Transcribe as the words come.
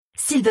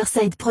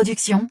Silverside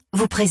Productions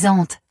vous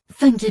présente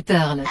Funky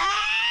Pearl.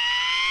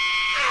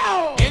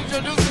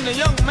 Introducing the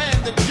young man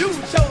that you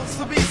chose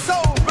to be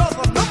soul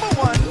brother number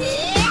one.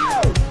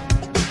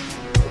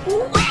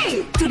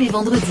 Ouais. Tous les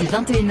vendredis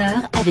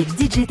 21h avec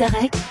DJ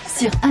Tarek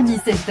sur Amis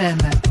FM.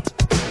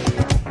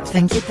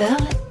 Funky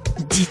Pearl,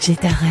 DJ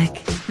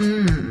Tarek.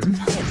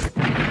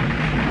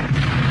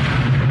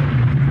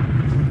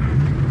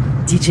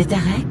 DJ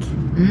Tarek,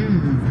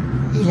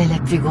 il a la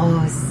plus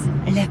grosse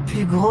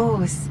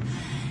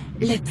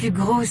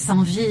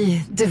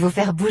envie de vous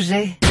faire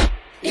bouger.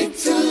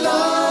 It's a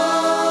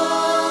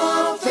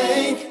love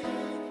thing,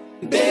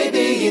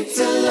 baby, it's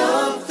a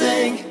love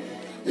thing,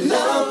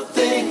 love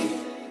thing.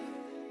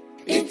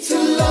 It's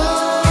a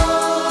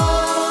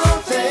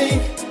love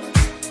thing,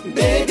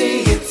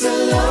 baby, it's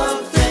a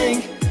love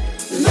thing,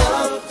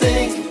 love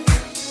thing.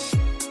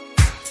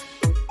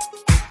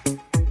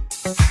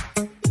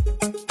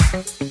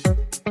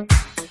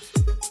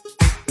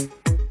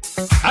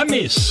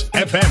 Amis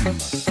FM.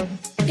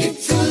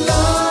 It's a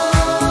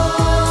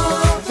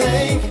love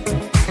thing,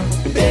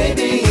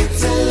 baby,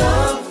 it's a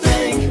love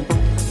thing,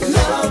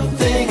 love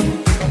thing.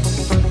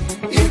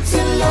 It's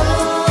a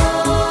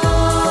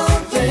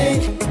love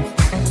thing,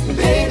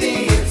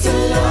 baby, it's a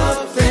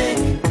love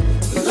thing,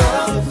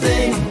 love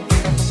thing.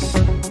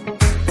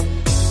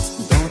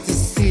 Don't you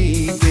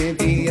see,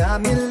 baby,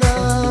 I'm in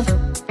love.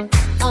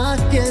 I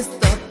can't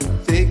stop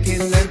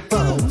thinking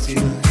about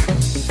you.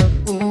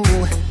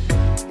 Ooh,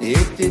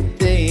 every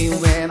day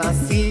when I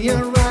see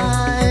your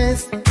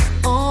eyes,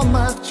 all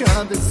my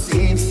trouble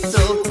seems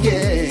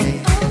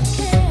okay.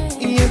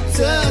 Your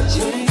touch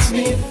makes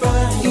me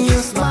fine.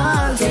 Your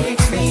smile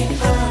takes me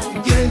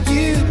high. Girl,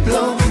 you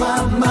blow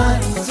my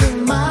mind to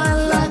my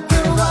like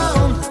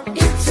around.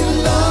 It's a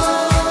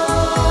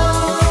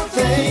love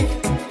thing,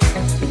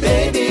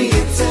 baby.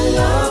 It's a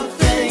love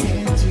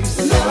thing,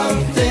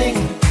 love thing.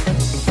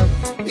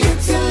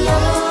 It's a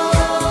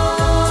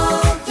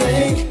love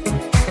thing,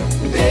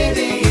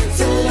 baby. It's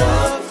a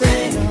love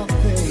thing,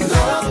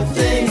 love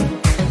thing.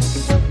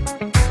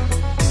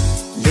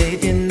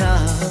 Lady,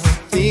 now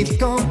feel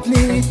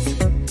complete.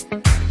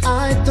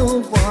 I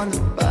don't want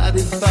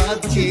nobody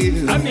but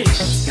you.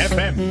 Amis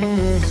FM.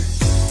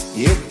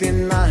 Every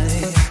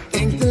night,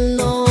 thank the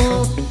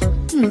Lord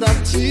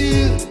that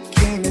you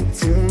came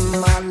into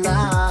my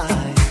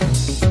life.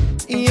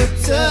 Your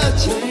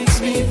touch makes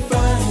me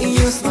fine.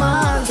 Your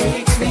smile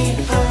takes me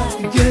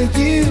high. Girl,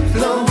 you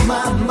blow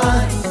my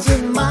mind to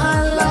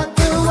my life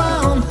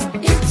around.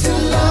 It's a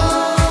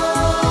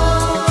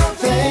love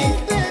thing,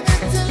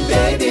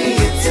 baby.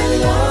 It's a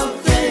love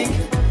thing,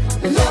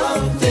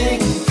 love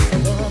thing.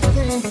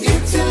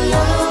 It's a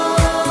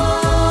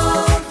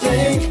love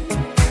thing,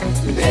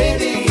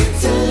 baby.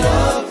 It's a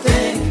love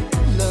thing,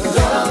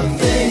 love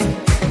thing.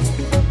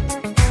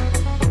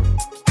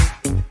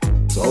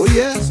 Oh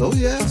yes,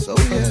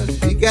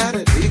 he got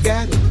it,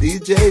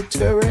 DJ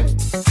Tarek.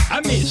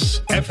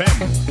 Amis FM.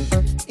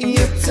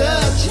 Your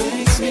touch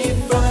makes me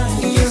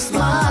fine. Your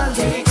smile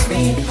takes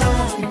me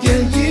high.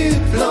 Girl, you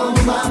blow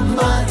my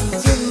mind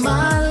to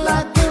my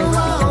life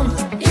around.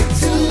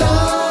 It's a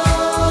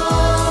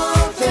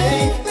love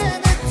thing,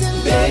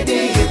 baby.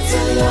 It's a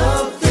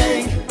love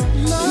thing,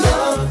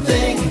 love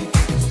thing.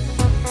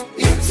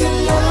 It's a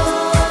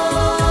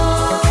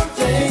love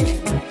thing,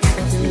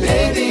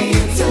 baby.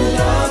 It's a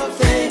love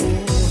thing,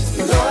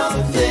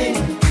 love thing.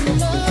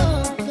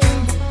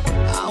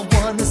 I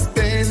wanna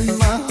spend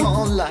my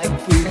whole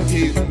life with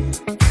you.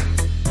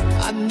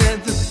 I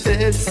never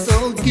felt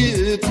so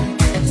good.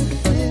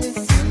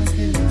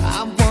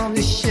 I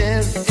wanna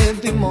share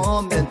every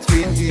moment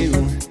with you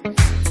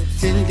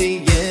till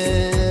the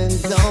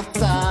end of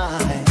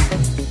time.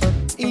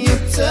 Your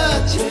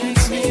touch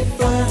makes me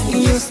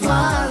fine. Your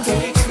smile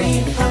takes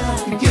me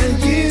high. Girl,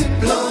 you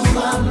blow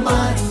my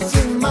mind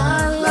to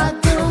my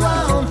life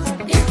around.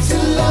 It's a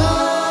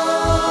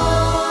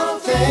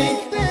love thing,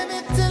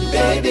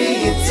 baby.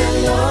 It's a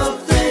love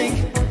thing,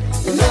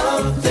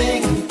 love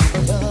thing.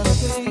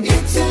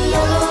 It's a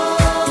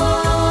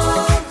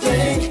love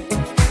thing,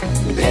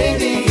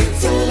 baby.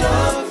 It's a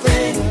love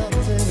thing,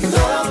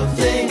 love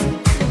thing.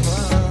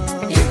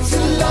 It's a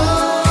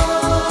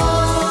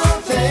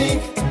love thing,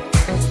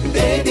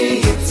 baby.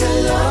 It's a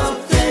love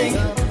thing,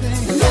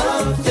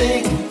 love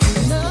thing.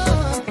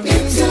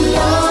 It's a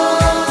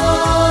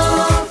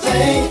love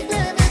thing,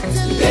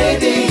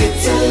 baby.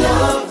 It's a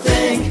love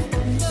thing,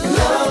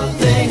 love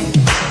thing.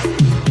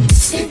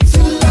 It's a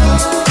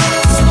love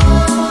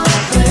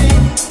thing,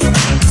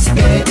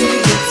 baby.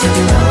 It's a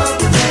love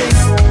thing,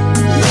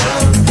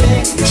 love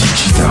thing.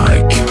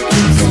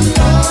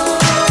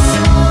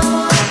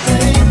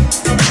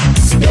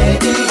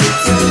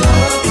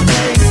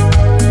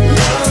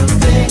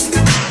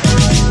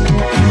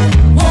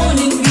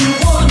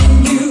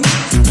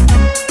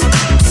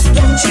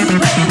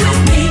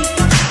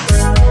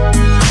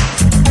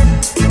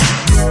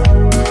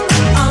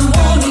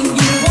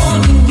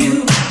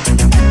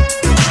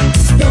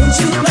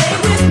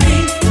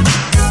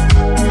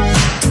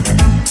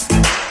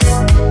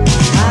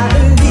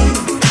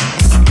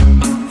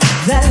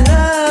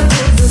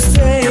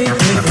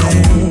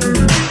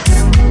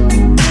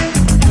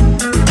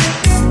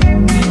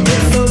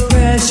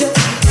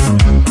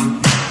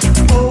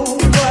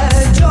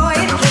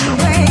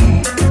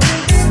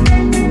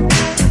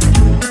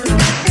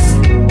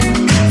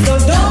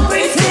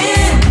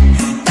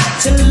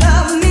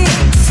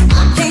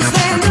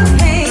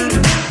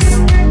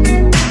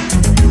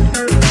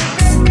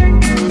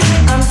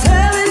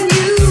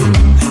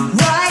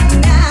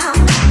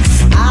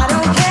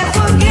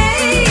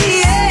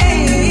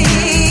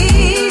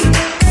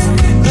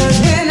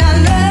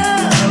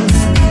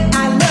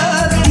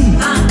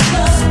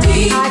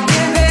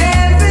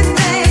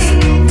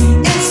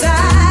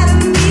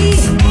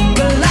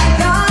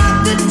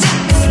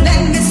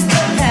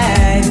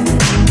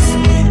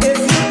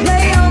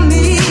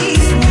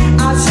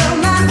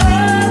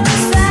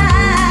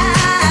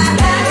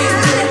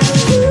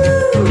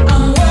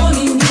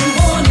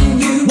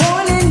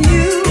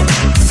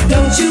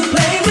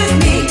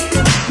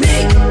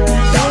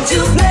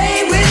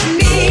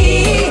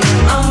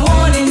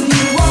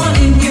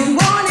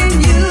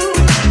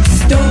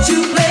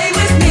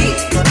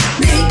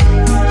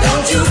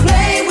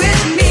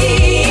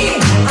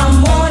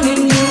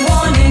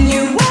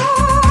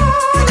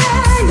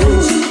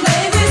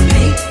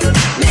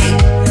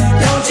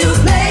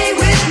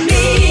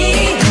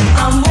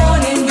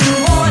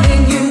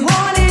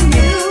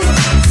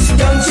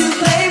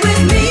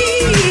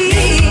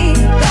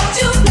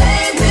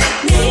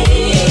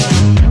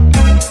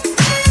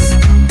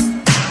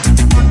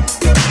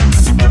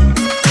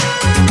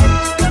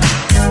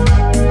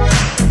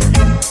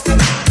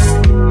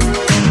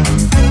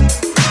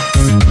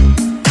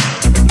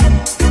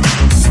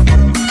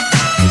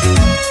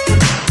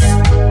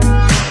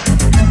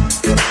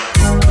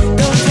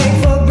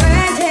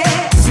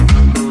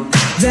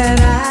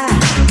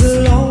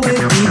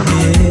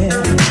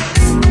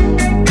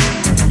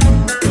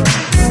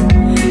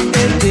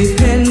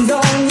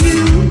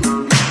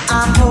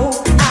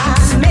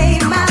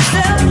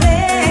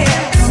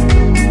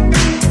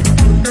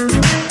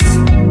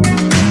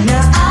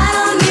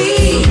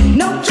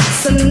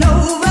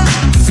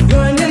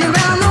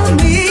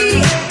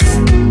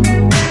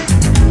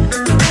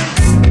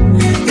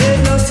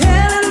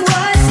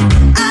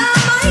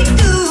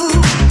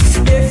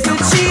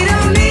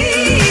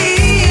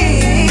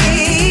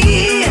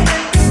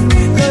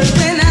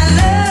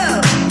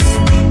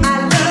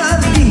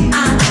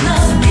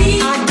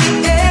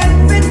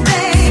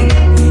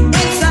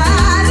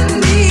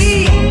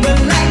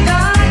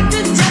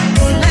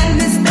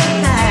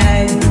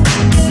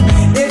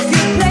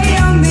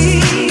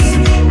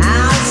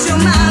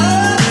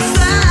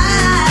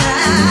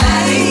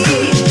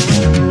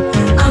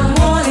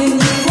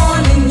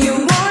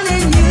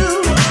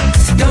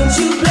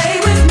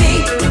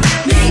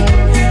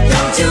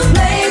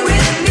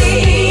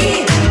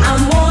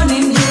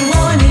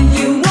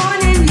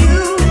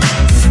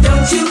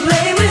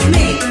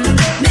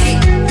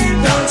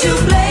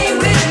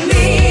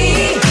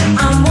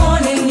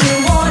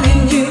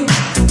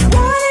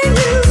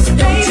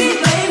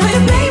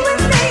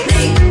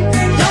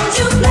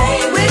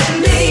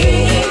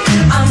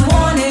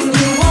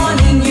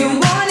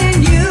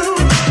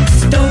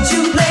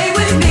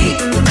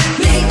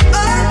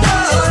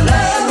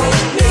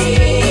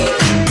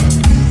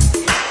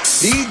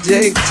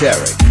 DJ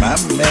Tarek, my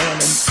man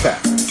in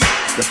Paris.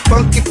 The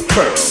funky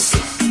pearls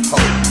is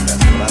home,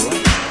 that's what I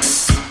like.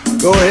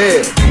 Go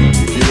ahead,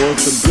 if you want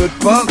some good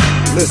funk,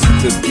 listen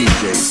to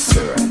DJ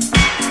Tarek.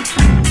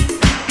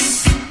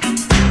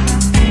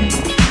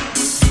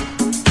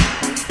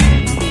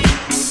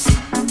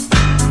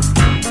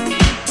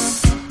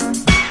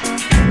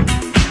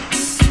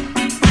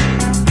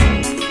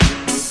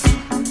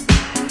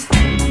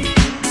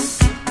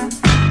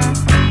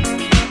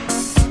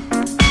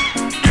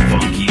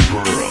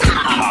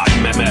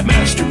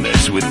 Master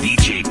Mix with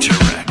DJ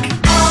Tarek.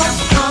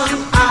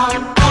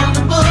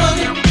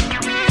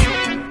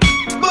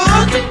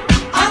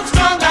 I'm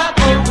strung out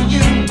over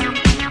you.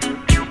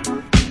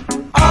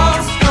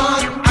 All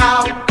strung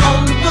out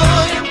on the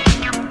boogie.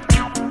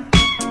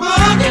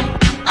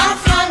 I'm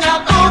strung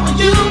out over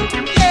you.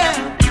 Yeah.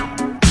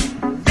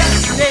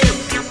 Yesterday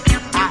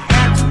I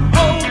had to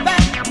hold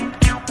back.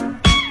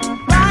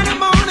 Friday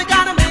morning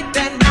gotta make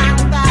that 9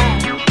 to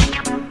 5.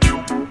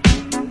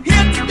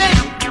 Here today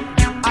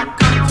I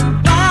come to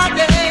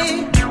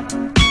party.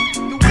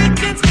 The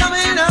weekend's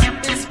coming up.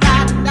 It's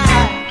Friday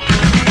night.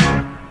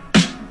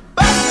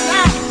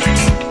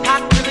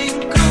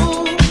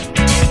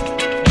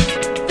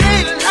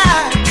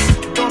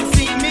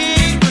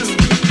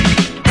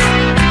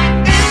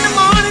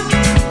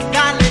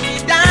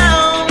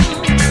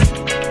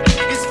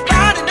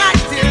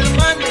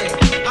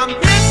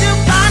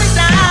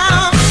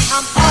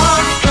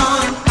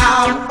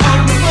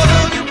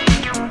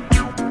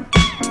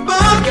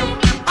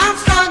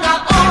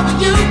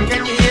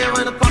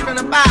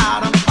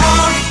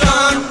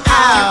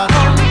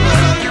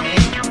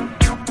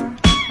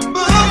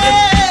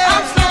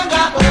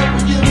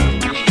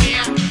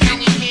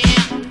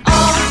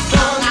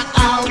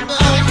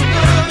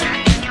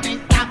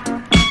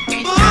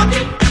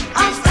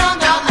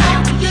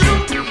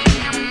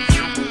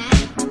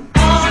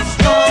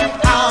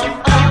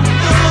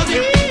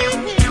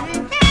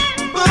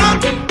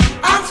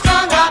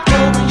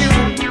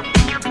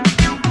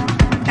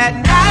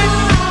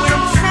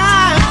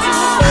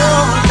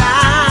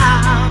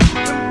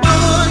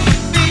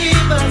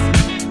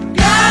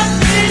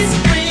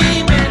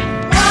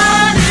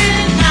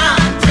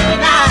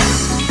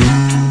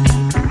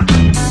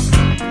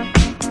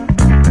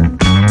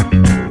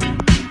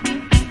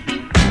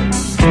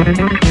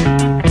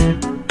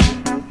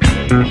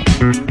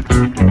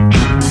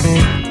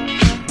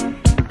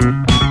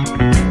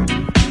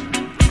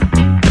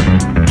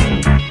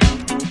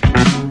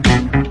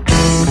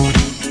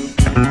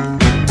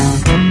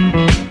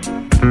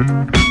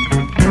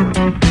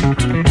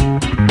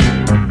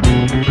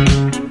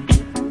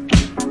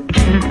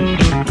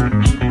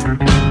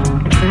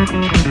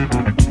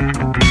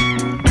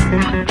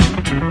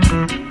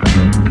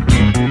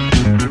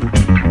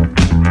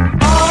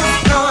 All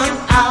strung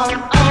out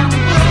on the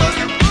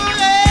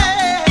boogie.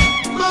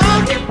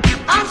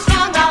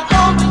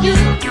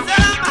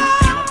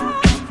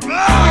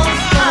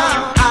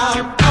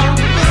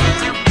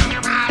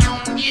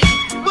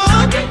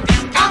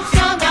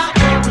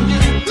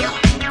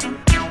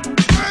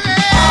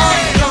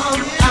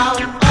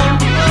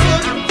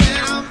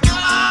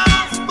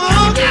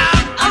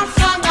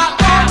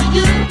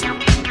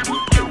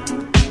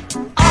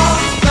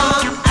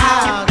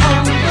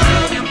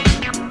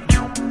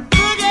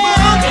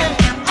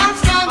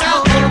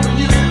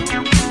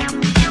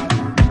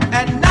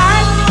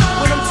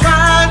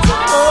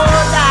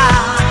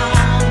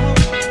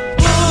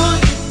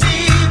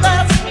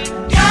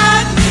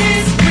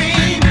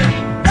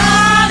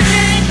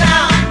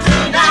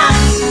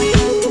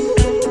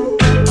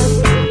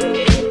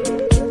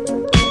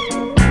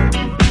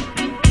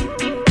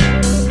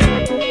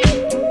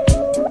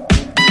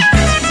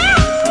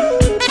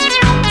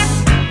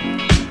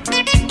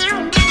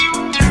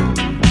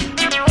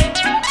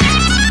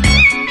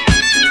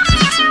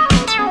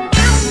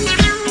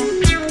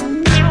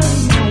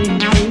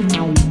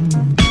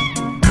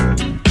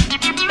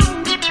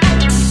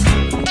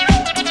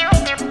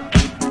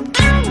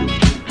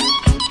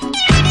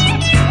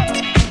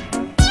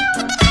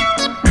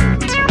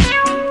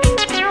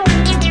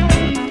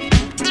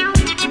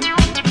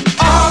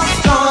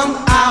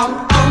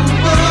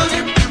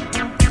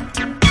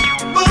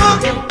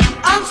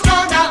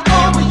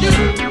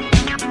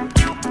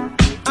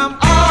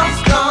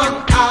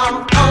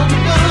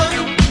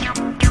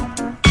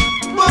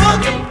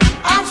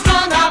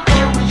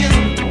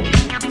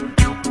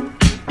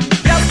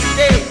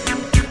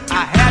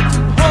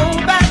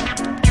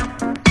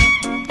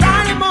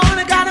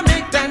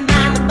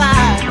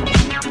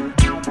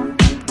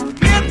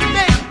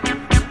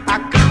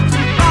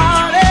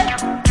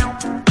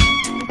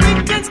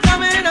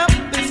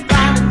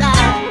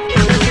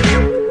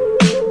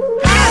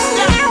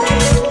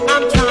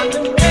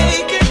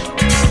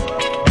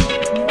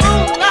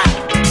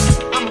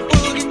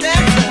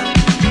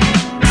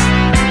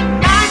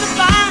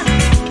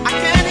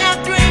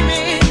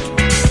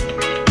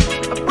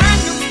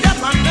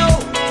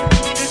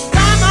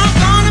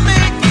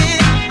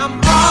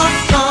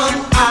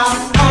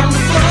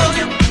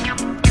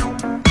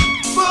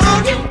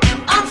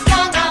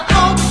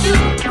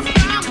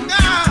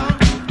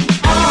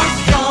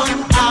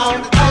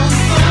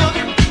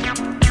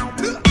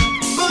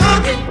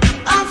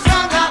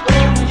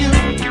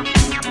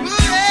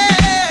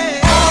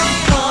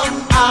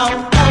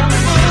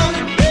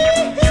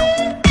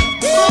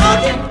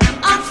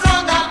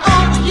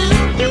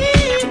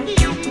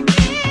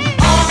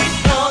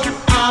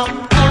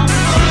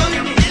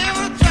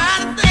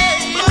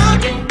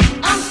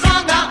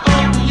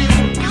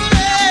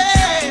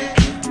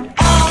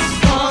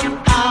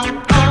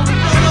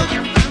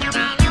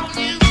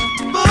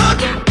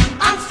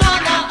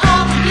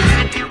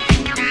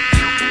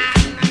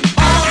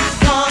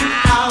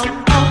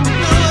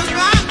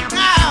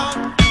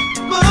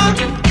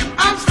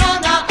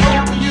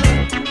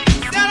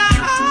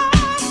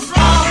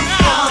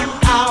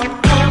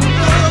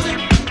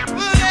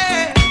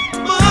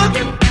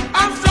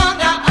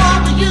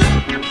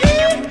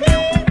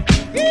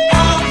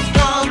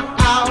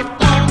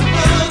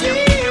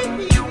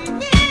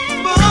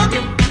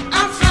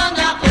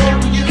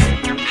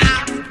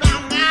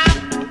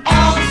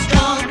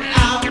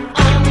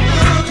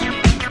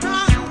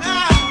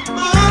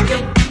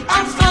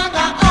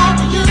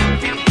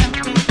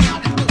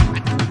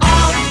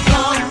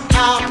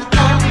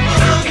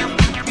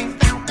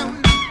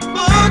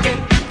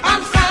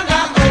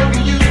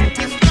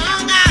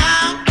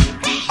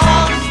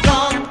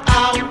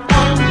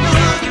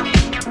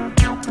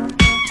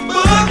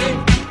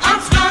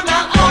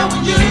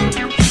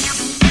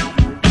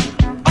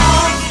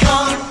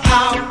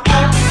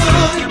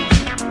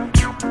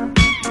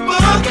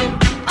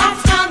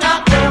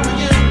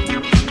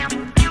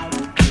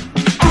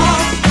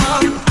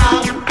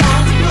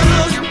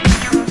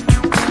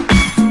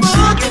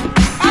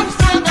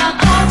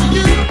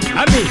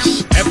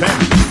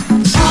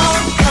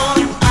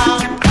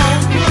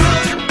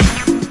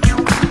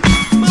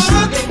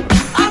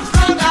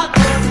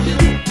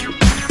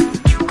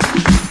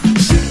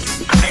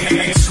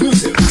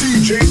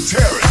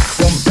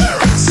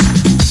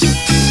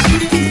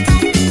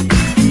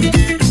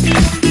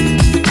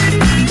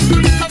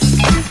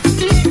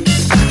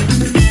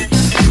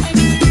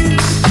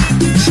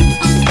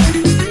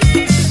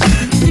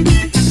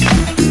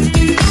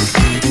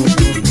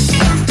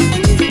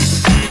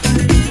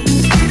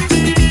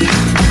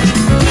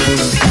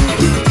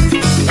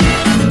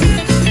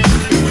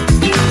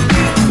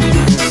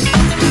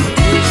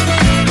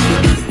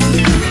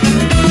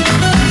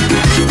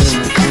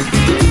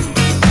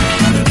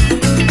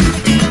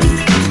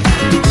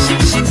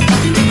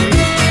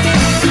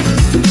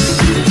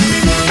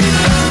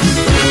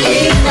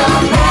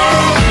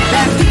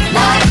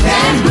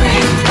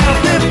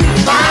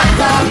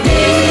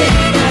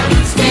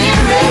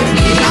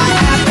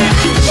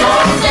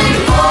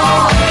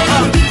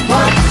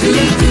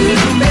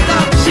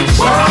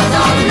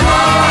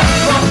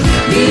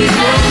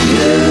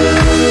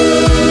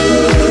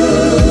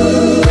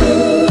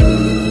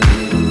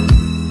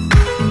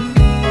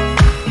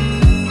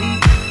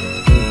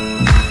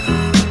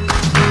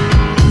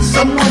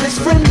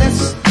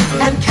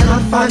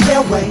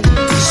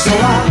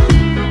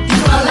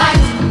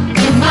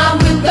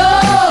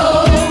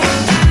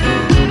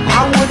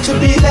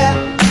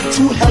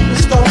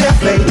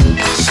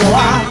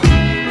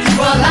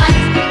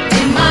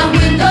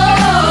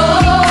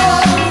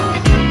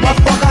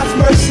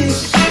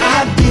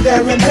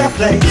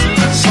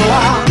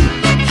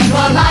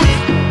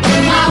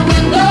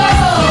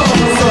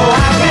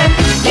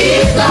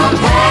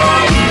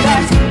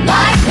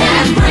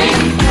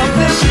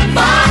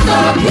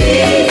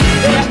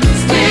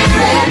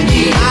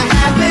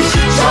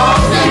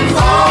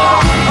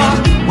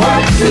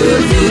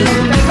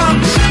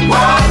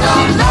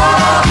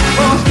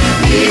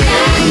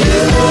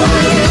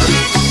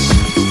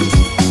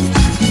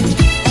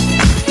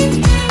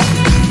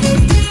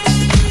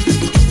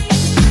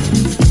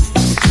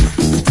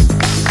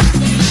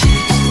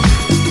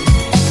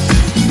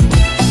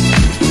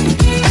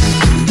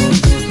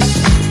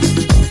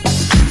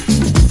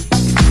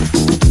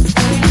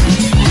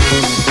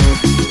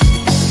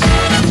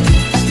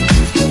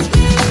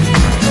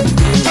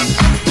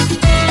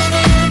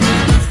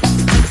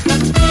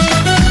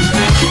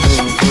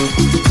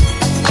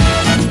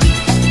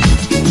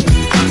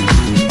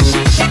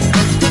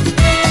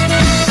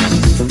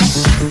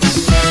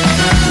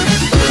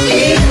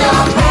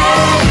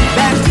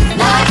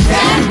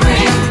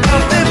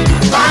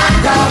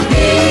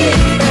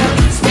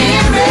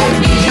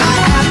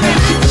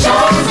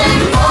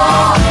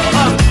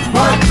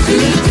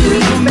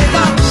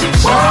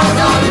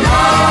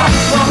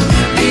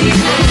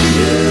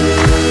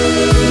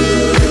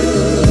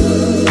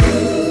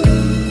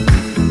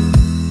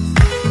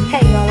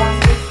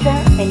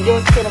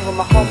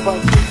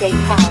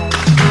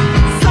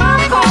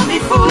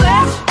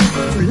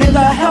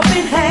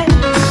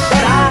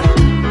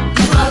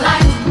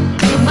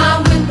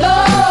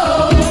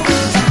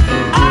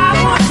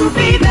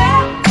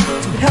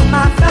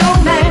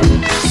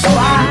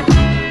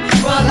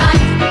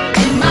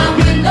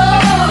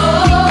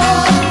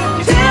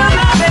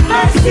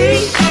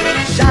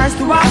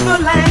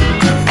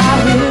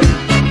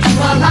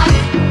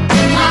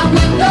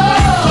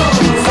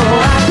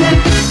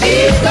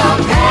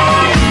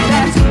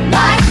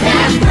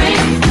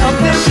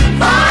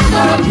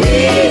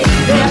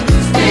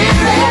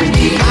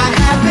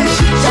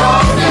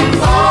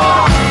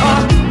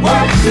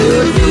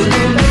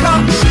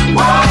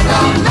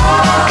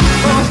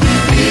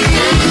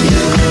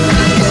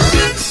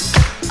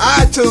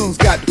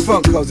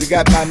 Cause you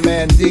got my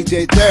man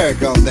DJ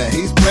Tarek on there.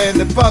 He's playing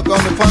the funk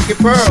on the Funky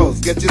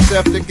Pearls. Get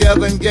yourself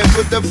together and get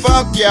with the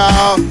funk,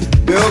 y'all.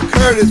 Bill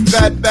Curtis,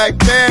 Fatback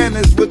Band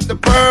is with the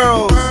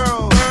Pearls.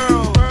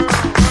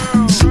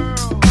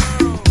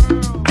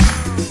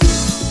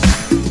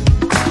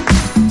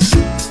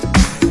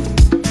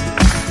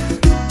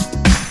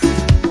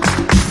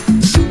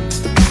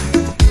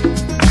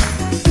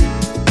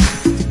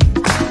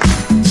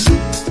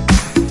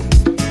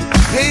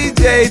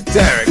 DJ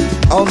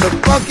Tarek on the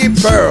Funky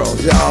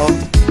Pearls, y'all.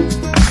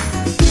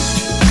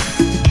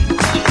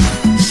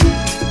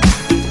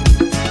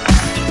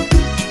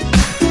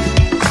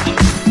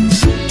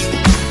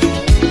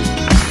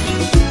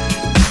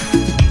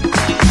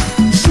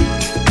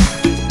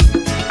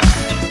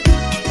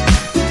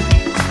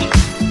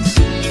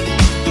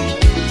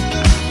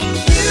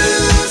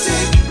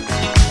 Music,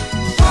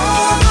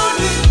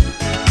 harmony,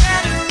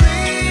 and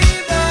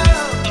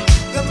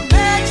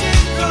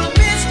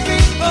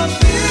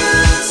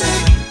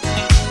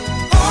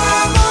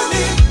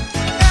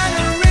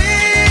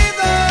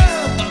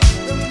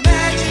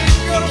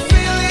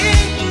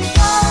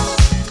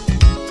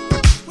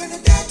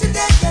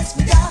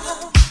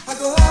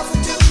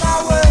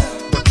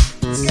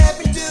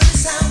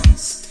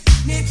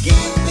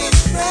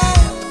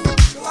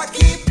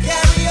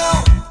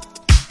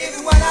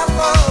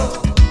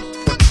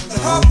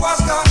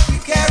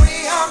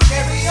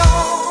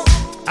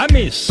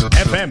Miss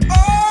FM.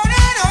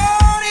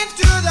 On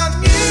into the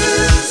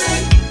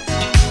music,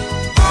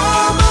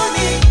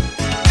 harmony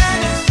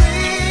and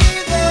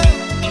freedom,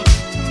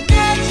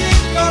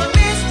 magical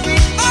mystery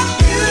of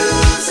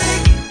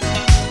music,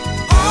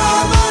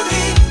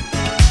 harmony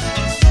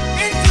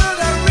into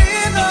the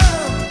rhythm,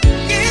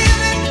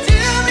 give it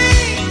to me.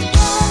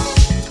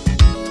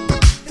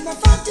 And my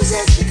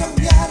fantasies become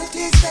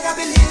realities that I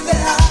believe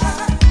that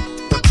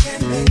I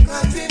can make my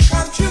dream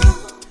come true.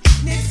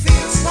 And it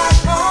feels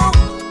like home.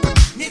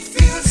 It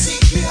feels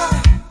secure,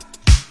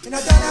 and I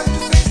don't have to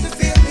face the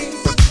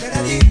feelings that I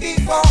did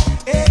before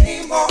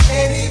anymore.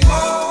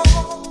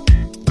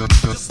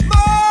 Just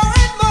more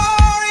and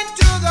more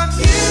into the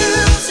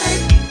music,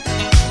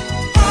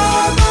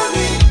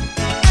 harmony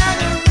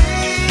and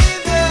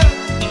rhythm,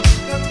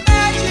 the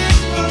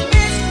magical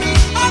mystery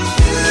of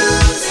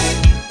music,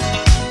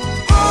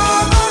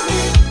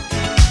 harmony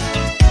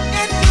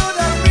into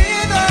the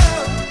rhythm,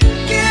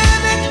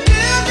 give it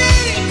to me.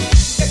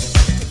 It's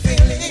a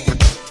feeling.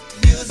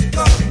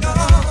 Going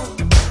on.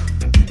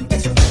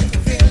 It's a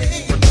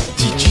feeling.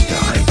 DJ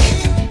Tarek.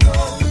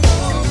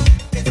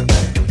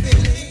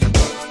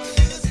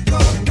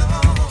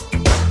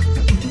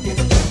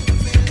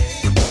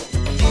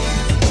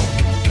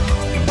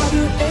 I'll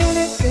do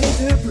anything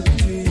to prove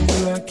to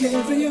you I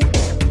care for you.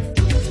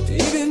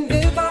 Even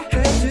if I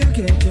had to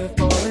catch a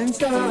falling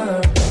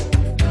star.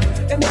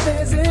 And if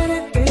there's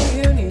anything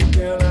you need,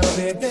 girl, I'll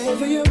be there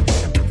for you.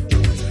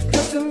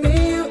 'Cause to me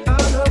you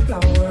are the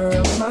flower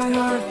of my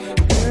heart.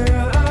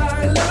 Girl,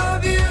 I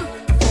love you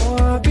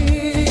for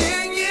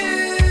being you.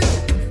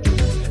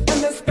 And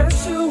the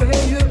special way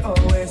you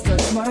always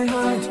touch my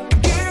heart.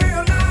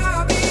 Girl,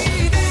 I'll be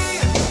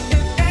there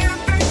if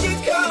ever you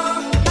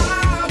come.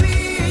 I'll be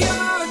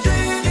your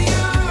dream,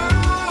 your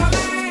all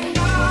and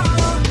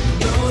all.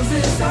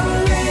 Roses are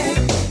red,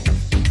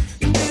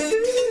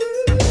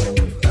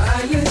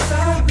 violets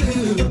are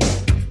blue.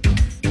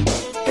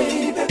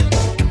 Baby,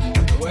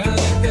 well,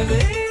 if there's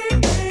any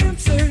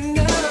answer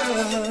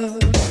now,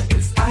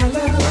 it's I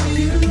love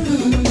you.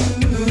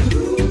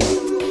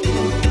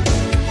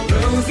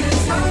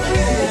 Roses are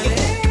red,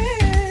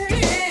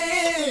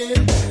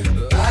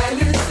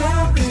 violets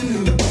are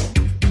blue.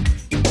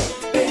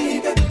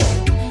 Baby,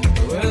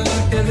 well,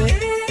 if there's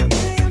any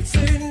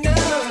answer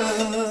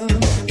now,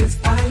 it's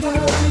I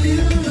love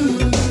you.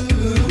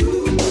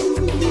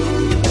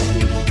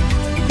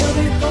 You're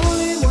the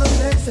only one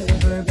that's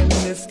ever been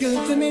this good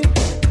to me.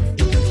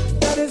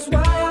 That is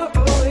why I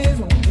always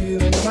want you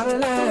in my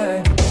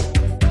life.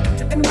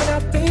 And when I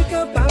think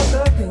about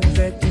the things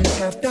that you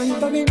have done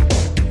for me,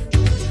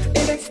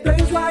 it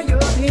explains why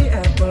you're the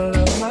apple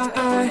of my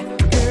eye.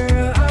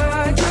 Girl,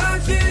 I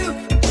trust you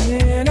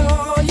in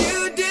all you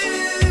do.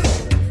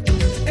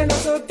 And I'm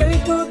so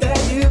thankful that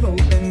you've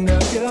opened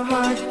up your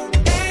heart.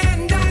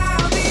 And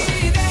I'll be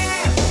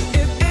there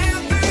if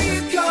ever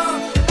you come.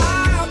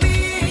 I'll be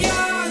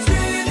yours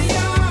with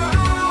your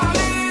all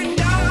and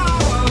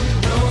all.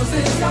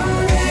 Roses are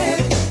red,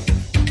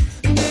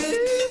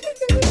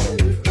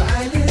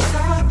 violets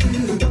are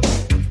blue.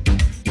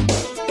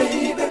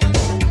 Baby,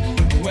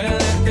 well,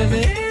 if there's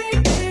any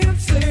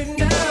answer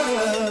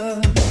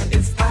now,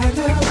 it's I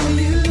love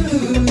you.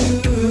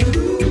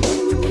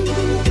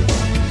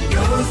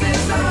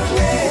 Roses are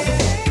red,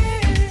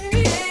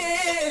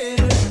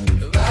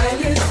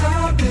 violets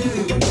are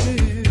blue.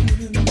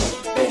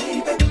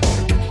 Baby,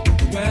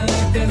 well,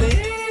 if there's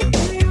any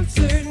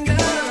answer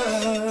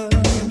now,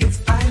 it's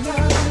I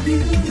love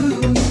you.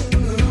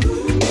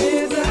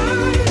 It's I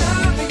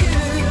love you.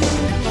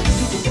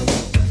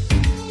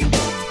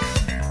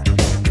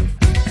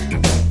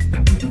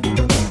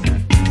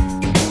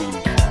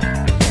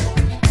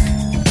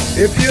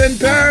 If you're in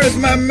Paris,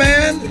 my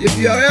man, if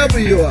you're wherever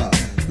you are,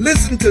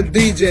 listen to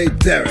DJ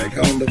Tarek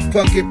on the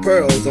Funky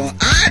Pearls on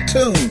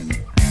iTunes.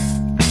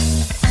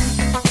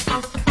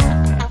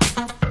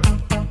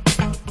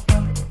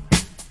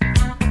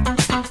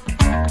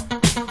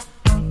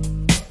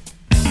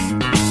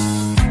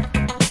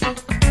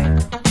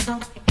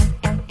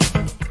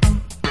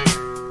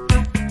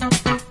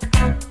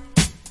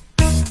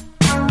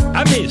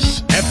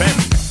 Miss FM.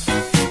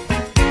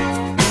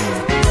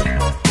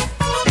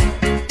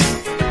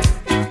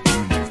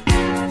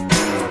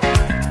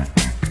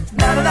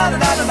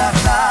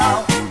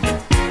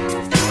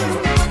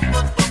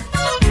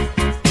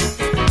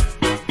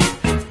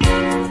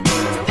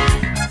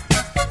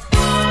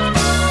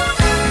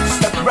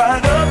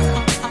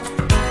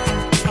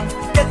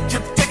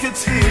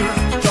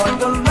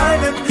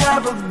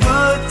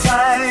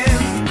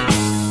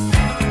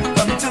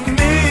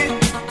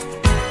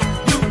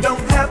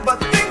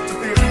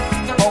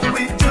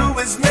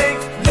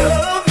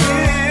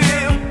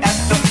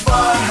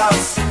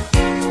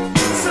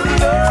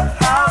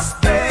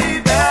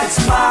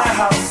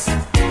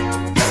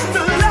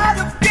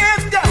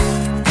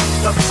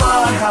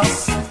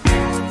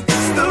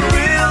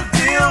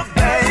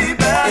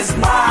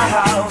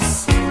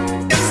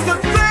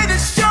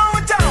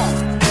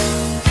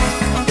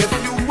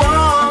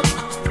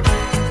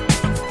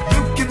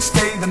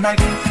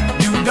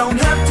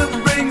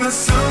 bring a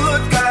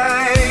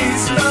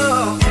suitcase.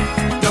 No,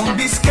 don't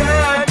be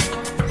scared.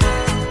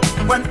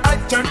 When I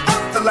turn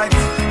out the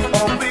lights,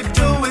 all we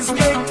do is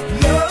make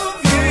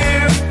love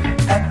here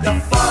at the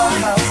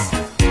farmhouse.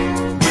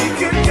 We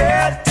can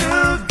get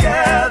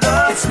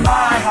together. It's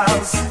my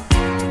house.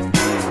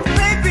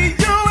 Maybe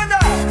you and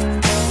I,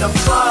 the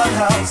fun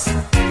house.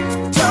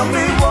 Tell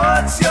me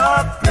what's your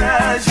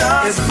pleasure.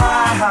 It's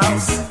my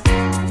house,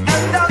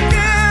 and I'll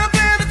give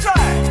it a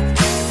try.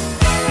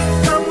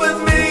 Come with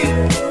me,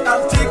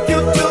 I'll take you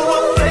to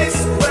a place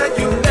where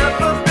you've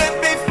never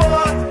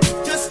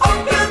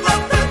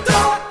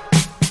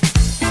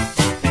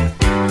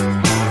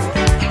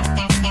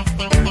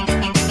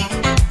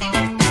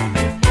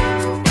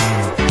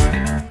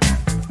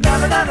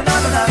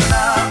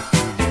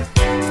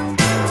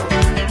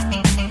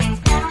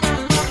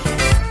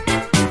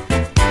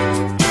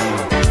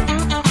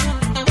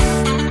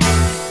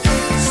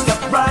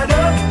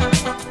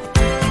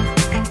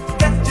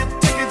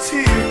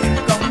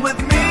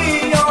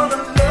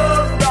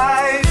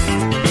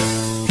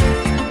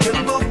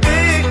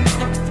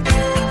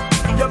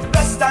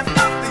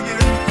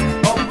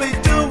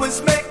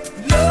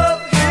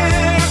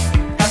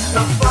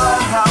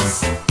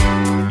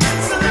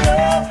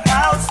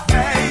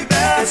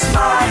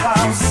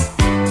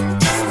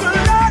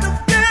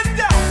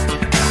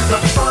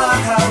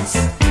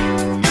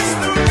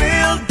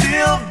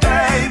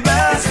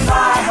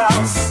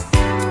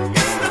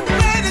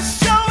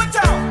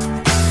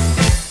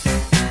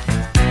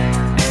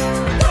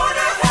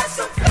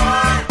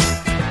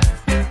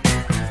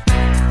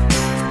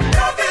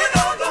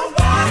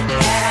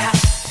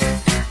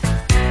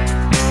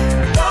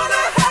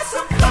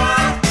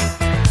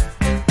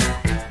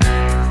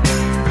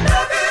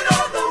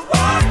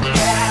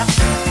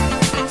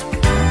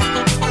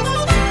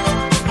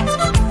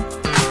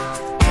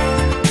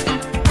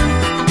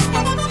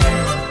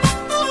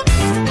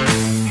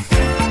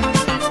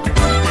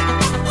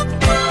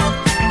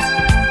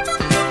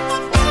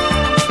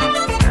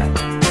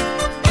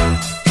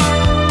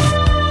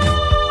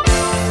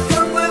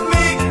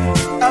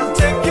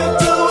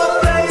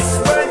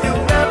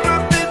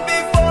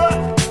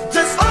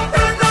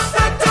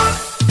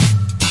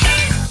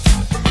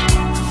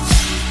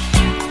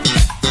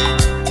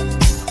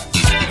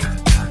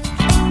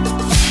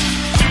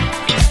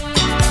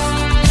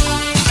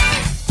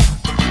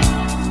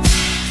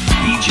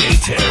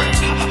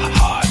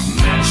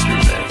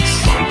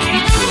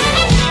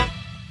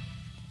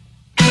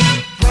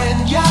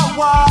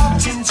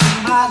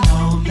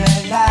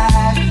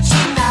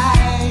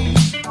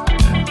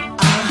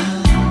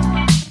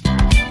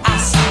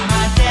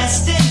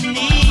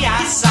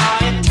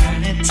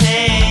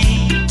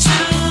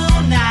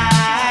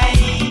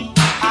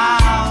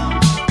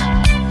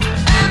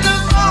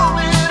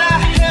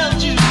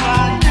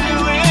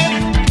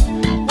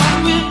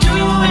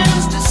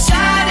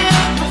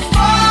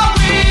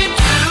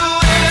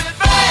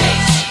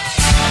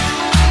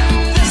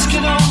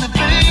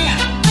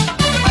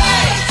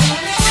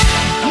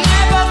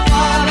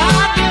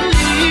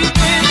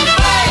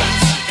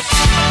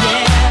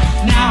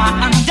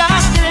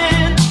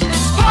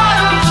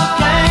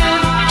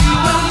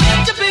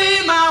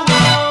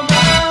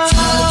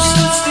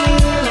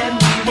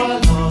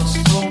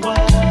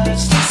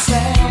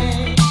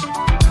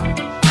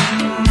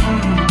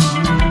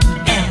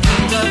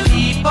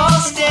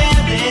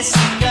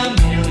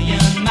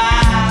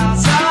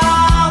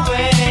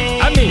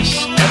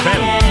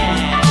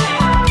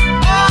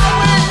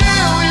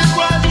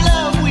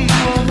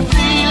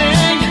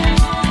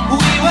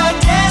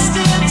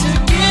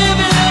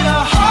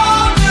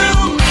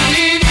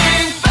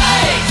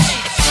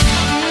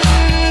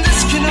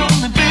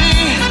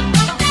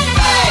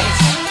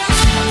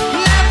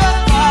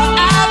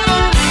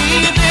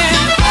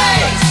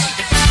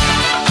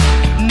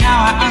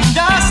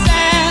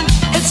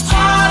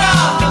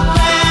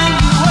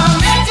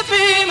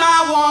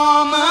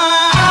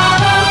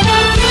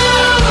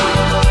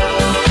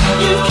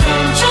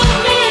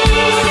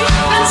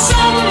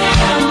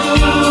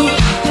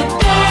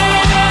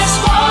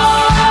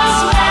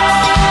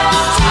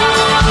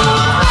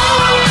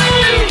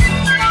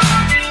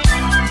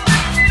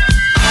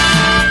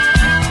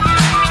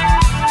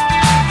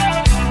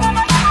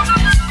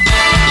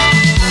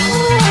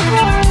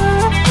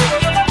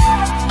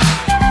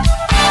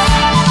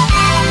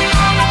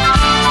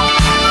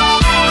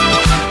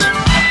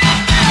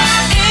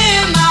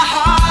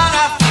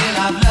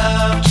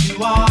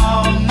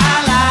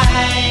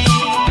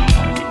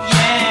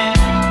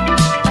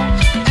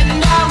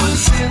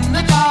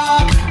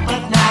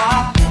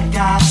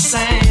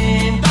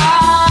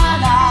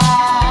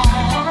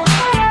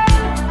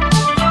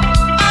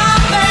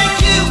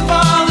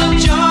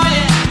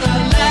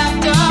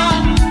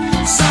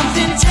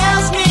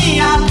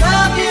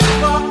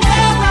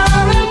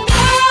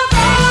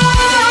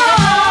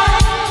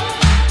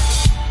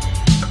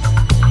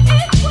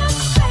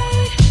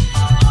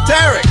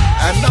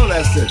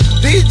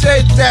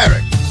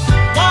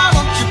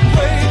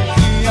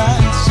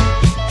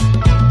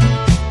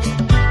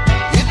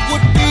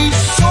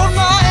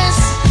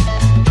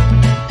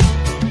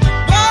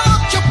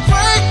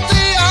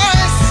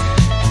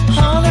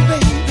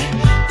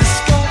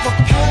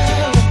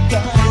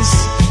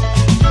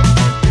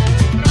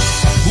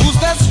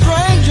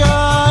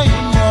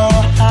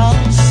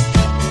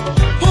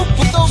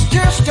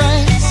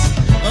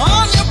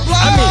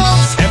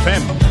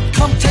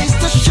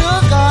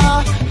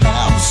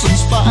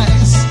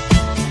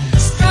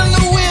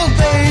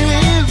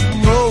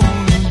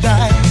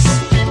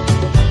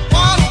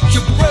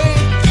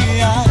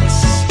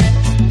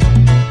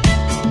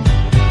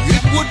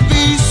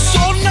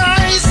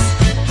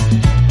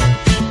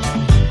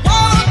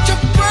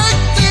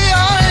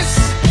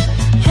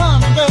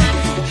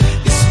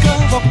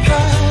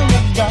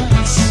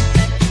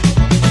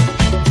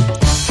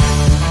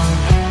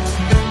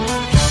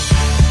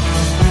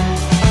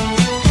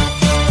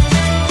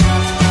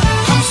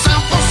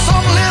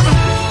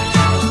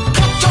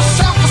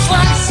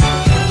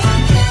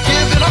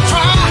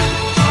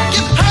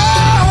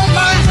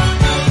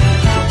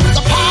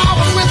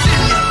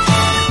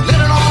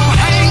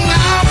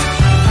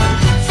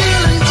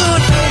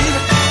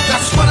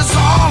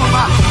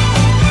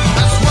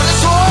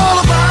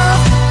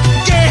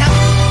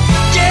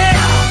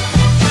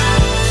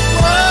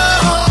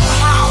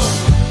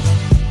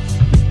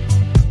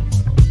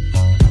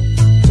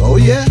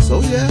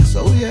yes,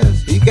 oh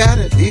yes. He got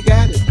it,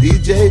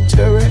 DJ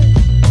Tarek.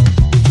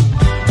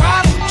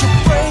 Why don't you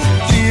break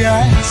the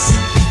ice?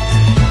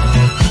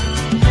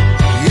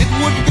 It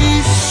would be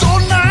so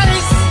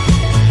nice.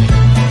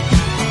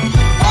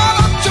 Why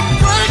don't you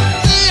break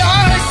the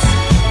ice?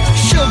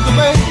 Sugar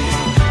baby,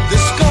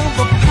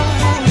 discover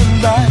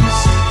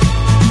paradise.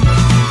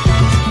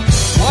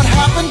 What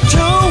happened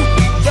to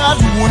that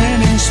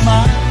winning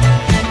smile?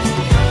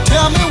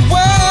 Tell me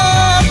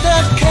where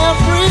that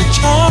carefree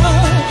child.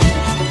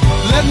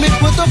 Let me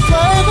put the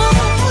flavor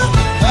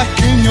back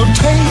in your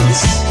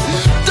taste.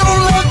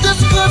 Don't let this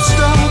good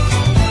stuff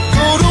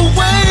go to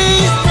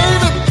waste,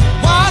 baby.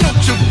 Why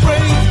don't you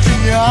break the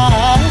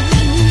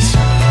ice?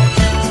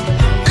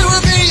 It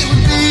would be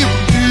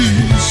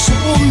so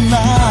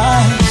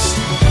nice.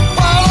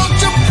 Why don't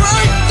you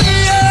break the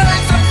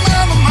ice,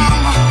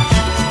 mama?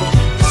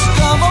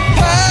 Discover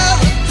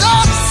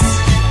paradise,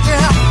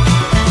 yeah.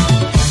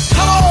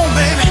 Come on,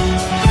 baby,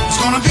 it's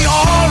gonna be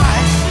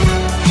alright.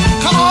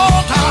 Come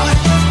on, darling.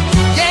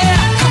 Yeah,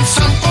 come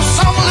sample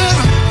some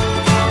living.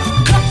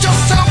 Cut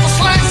yourself a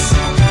slice.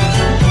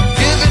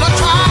 Give it a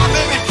try,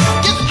 baby.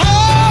 Get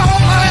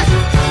home, man.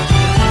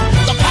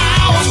 The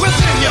power's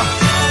within you.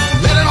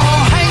 Let it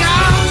all hang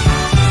out.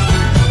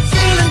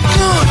 Feeling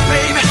good,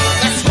 baby.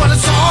 That's what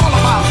it's all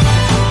about.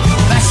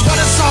 That's what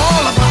it's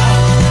all about.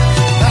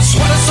 That's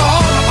what it's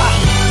all about.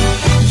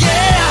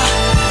 Yeah,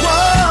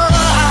 whoa.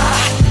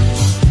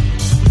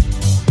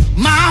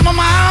 Mama,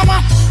 mama.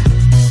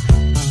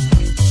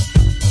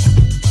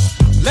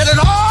 Let it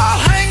all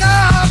hang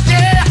out,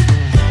 yeah.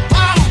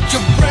 Why don't you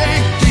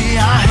break the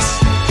ice?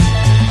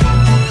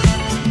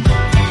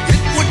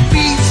 It would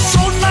be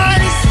so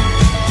nice.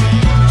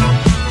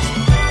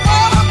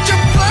 Why don't you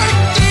break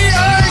the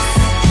ice?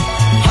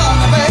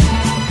 Honey, baby,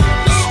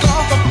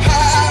 discover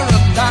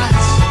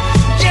paradise.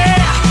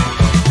 Yeah,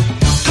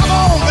 come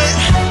on,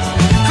 baby,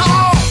 come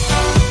on.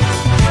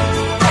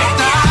 Break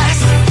the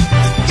ice.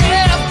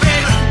 Yeah,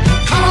 baby,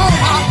 come on,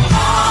 mama.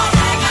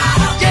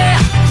 Yeah,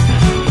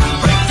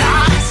 break the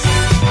ice.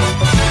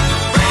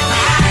 Break the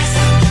ice.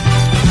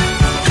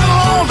 Come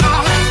on,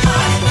 darling.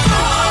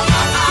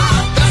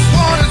 That's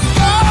what it's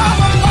all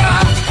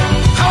about.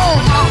 Come on,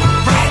 mama.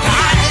 Break the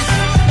ice.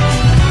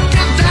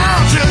 Get down,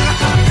 sugar.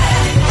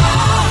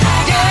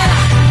 Yeah.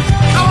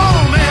 Come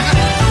on, baby.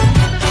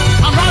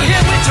 I'm right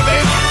here with you,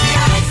 baby.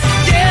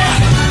 Yeah.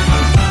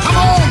 Come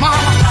on,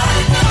 mama.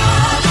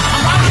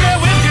 I'm right here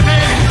with you,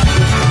 baby.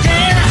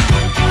 Yeah.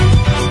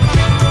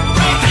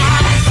 Break the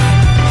ice.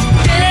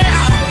 Yeah.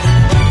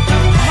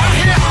 I'm right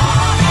here.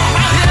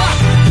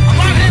 I'm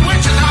right here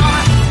with you,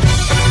 darling.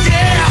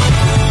 Yeah.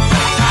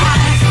 Break the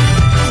ice.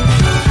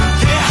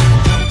 Yeah.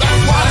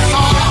 That's what it's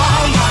all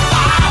about.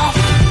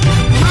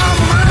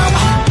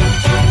 Mama,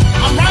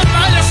 I'm right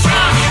by your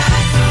side.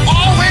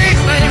 Always,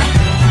 baby.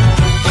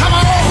 Come on.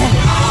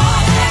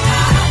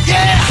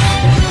 Yeah.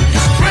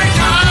 Just break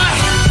the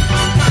ice.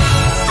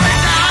 Break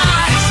the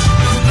ice.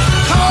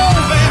 Come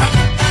on, baby.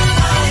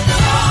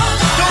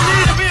 Don't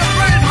need to be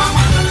afraid,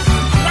 mama.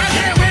 I'm right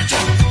here with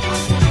you.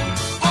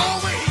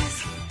 Always.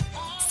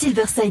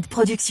 Silverside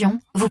Productions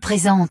vous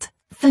présente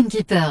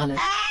Funky Pearl.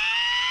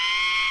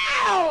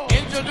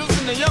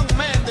 Introducing the young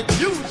man that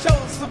you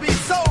chose to be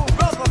soul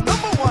brother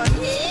number one.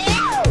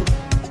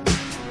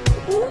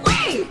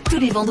 Tous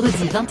les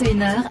vendredis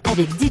 21h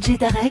avec DJ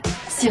Tarek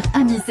sur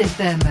Amis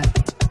FM.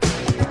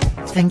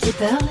 Funky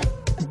Pearl,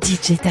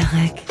 DJ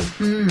Tarek.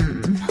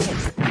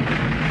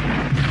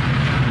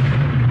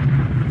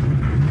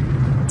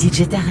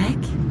 DJ Tarek,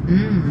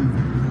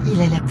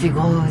 il a la plus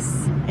grosse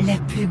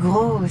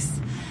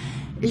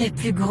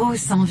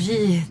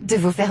envie de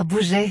vous faire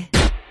bouger.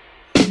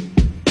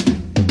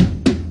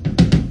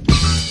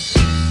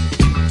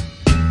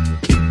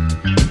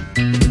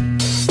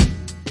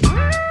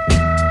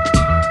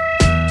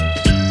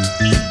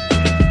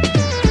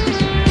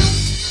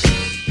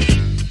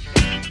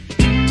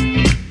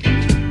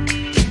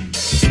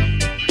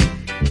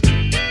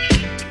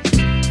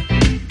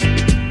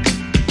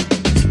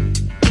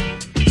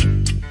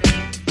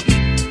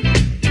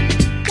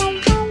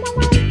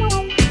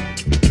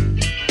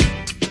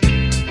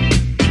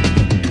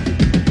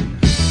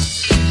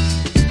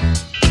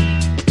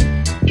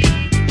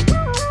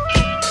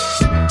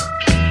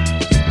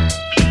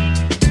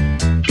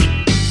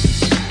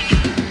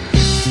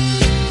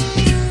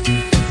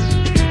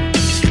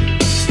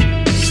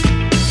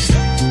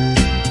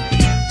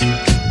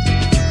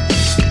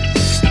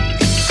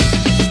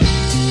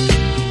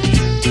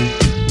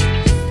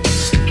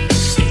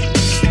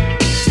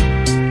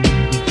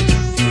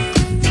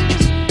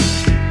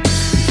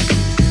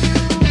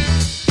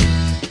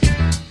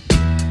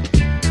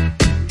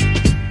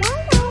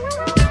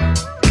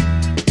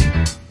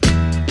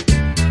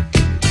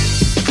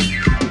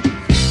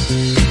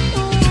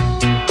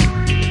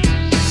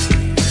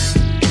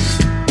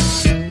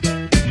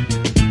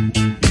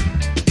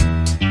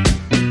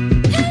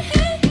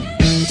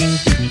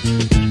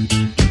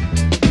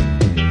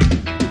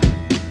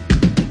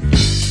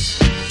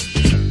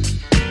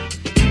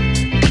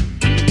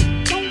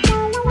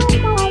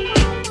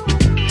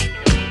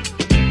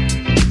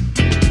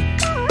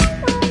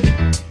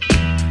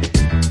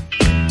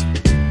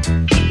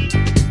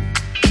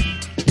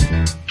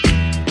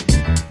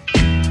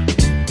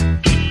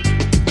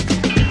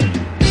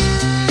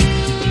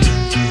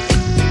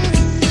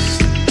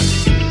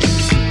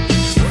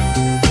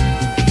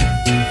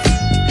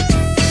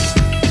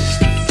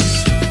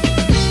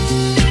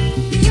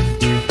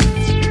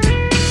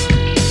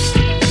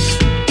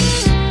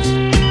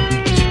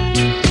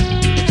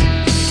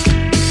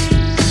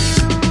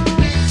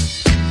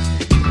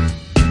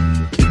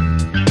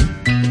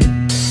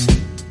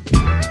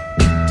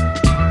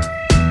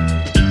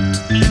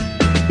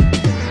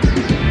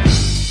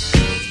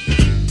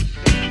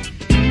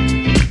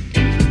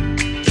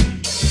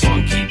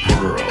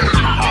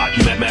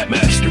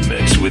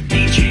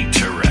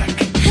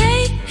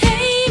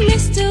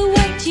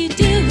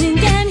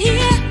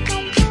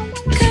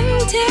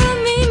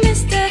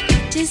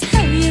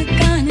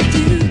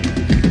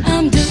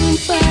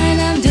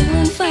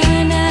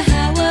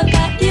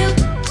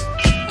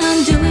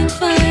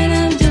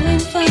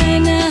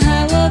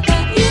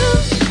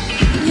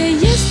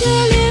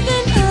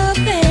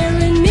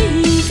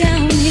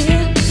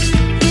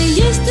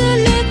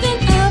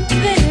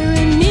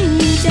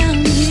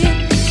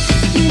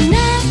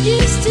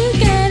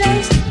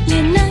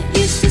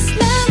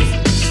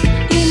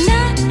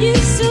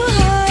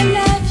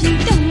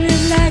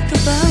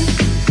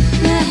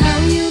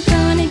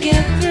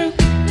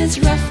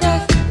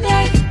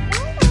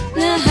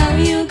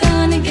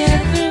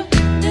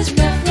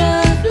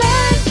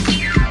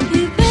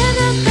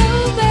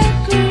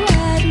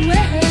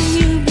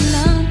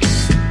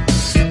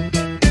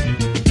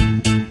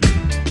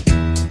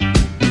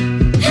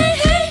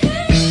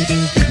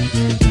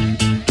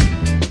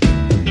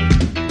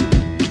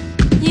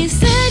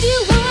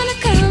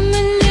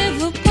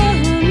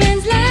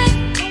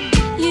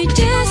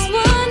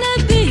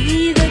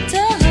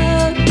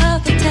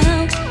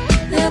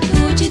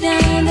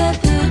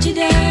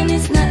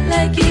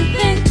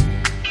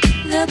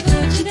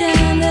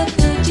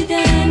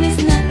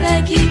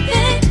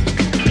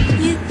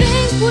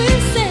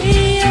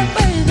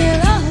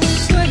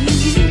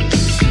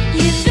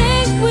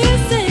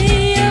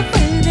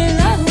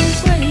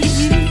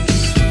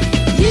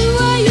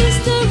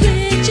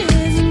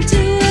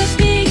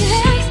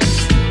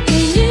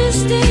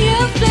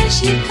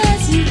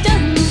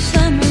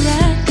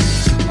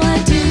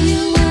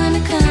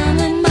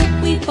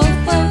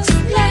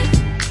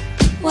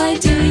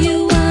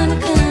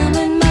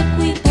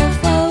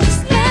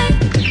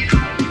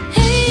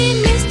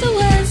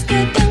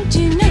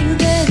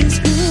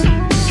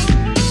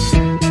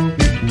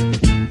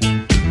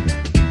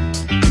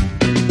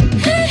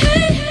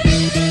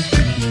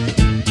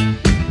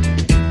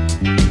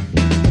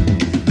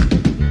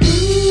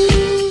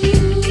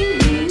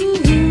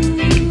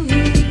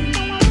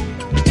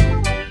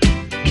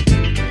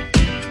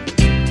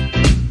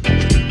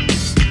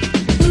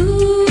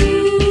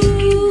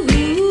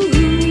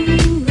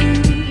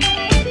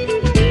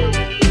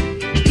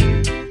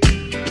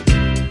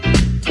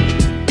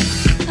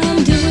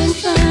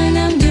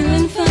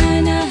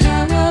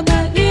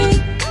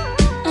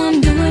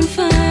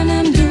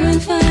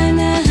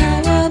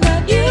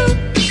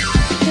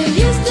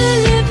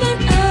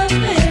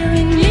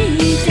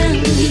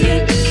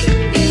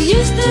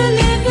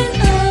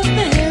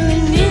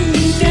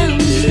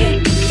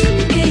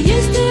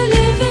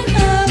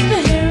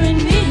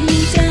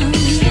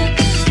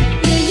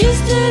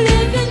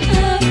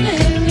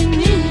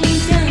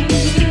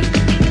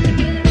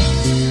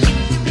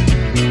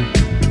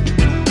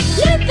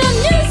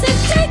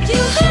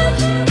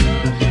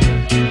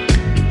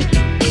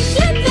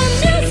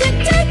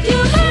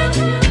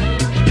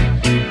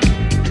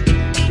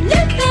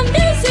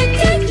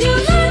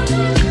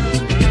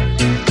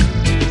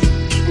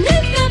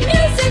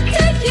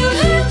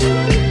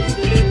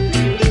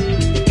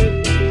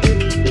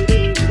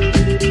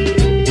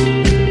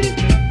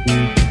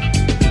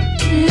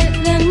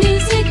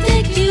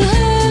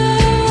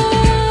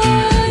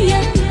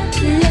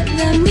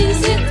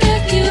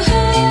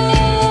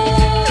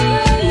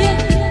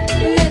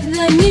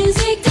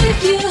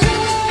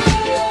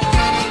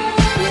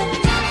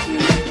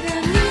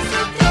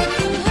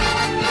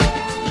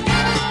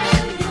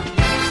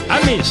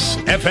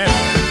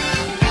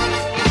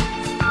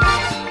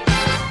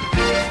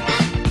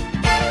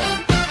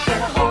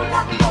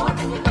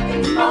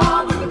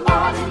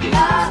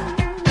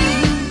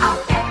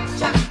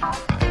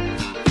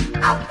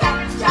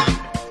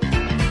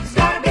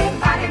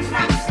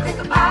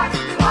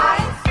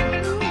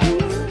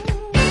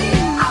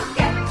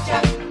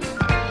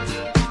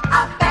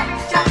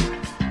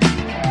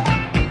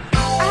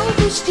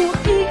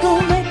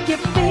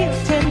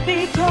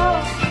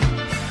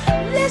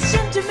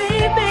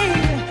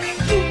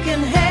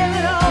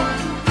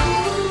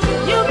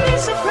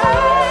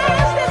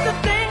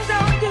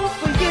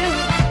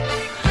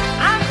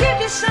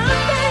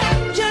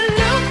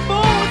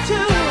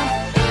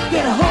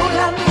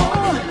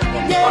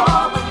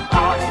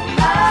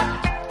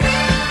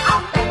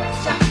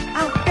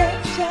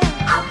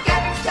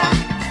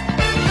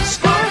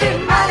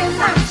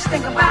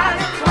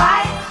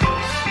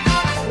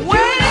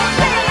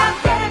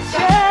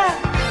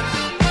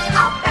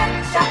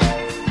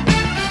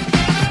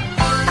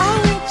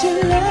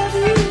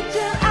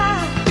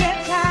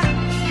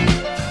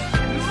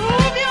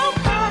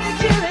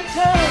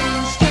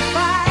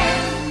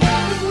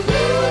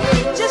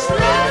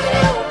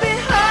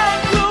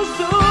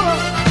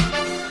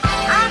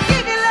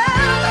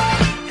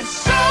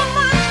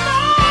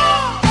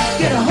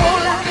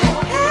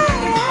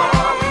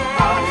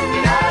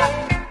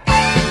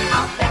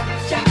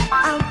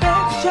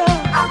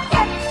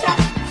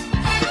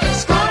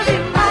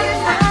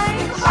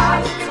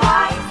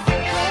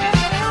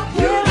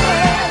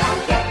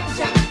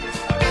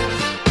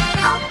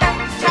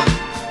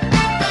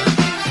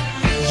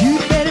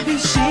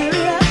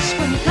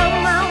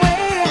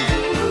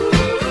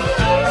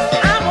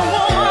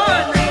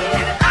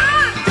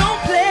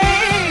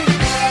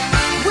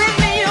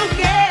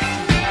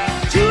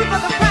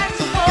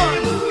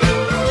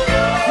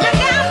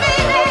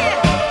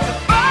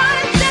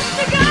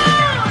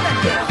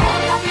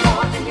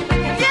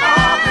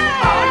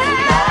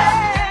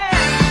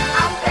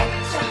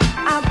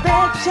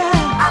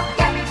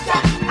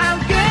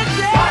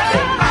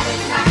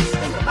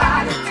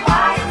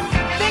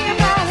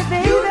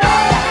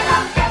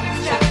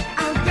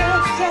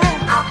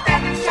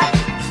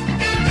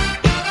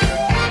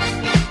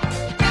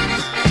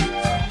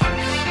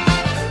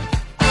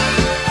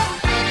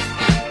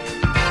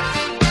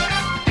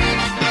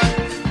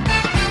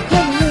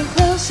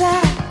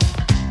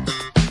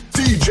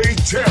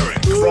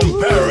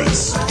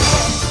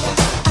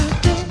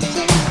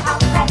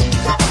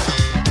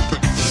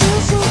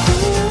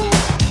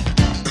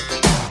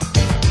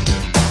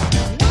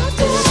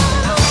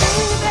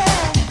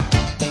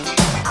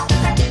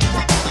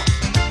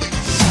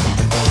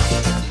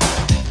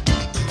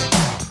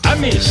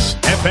 Miss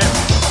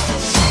FM.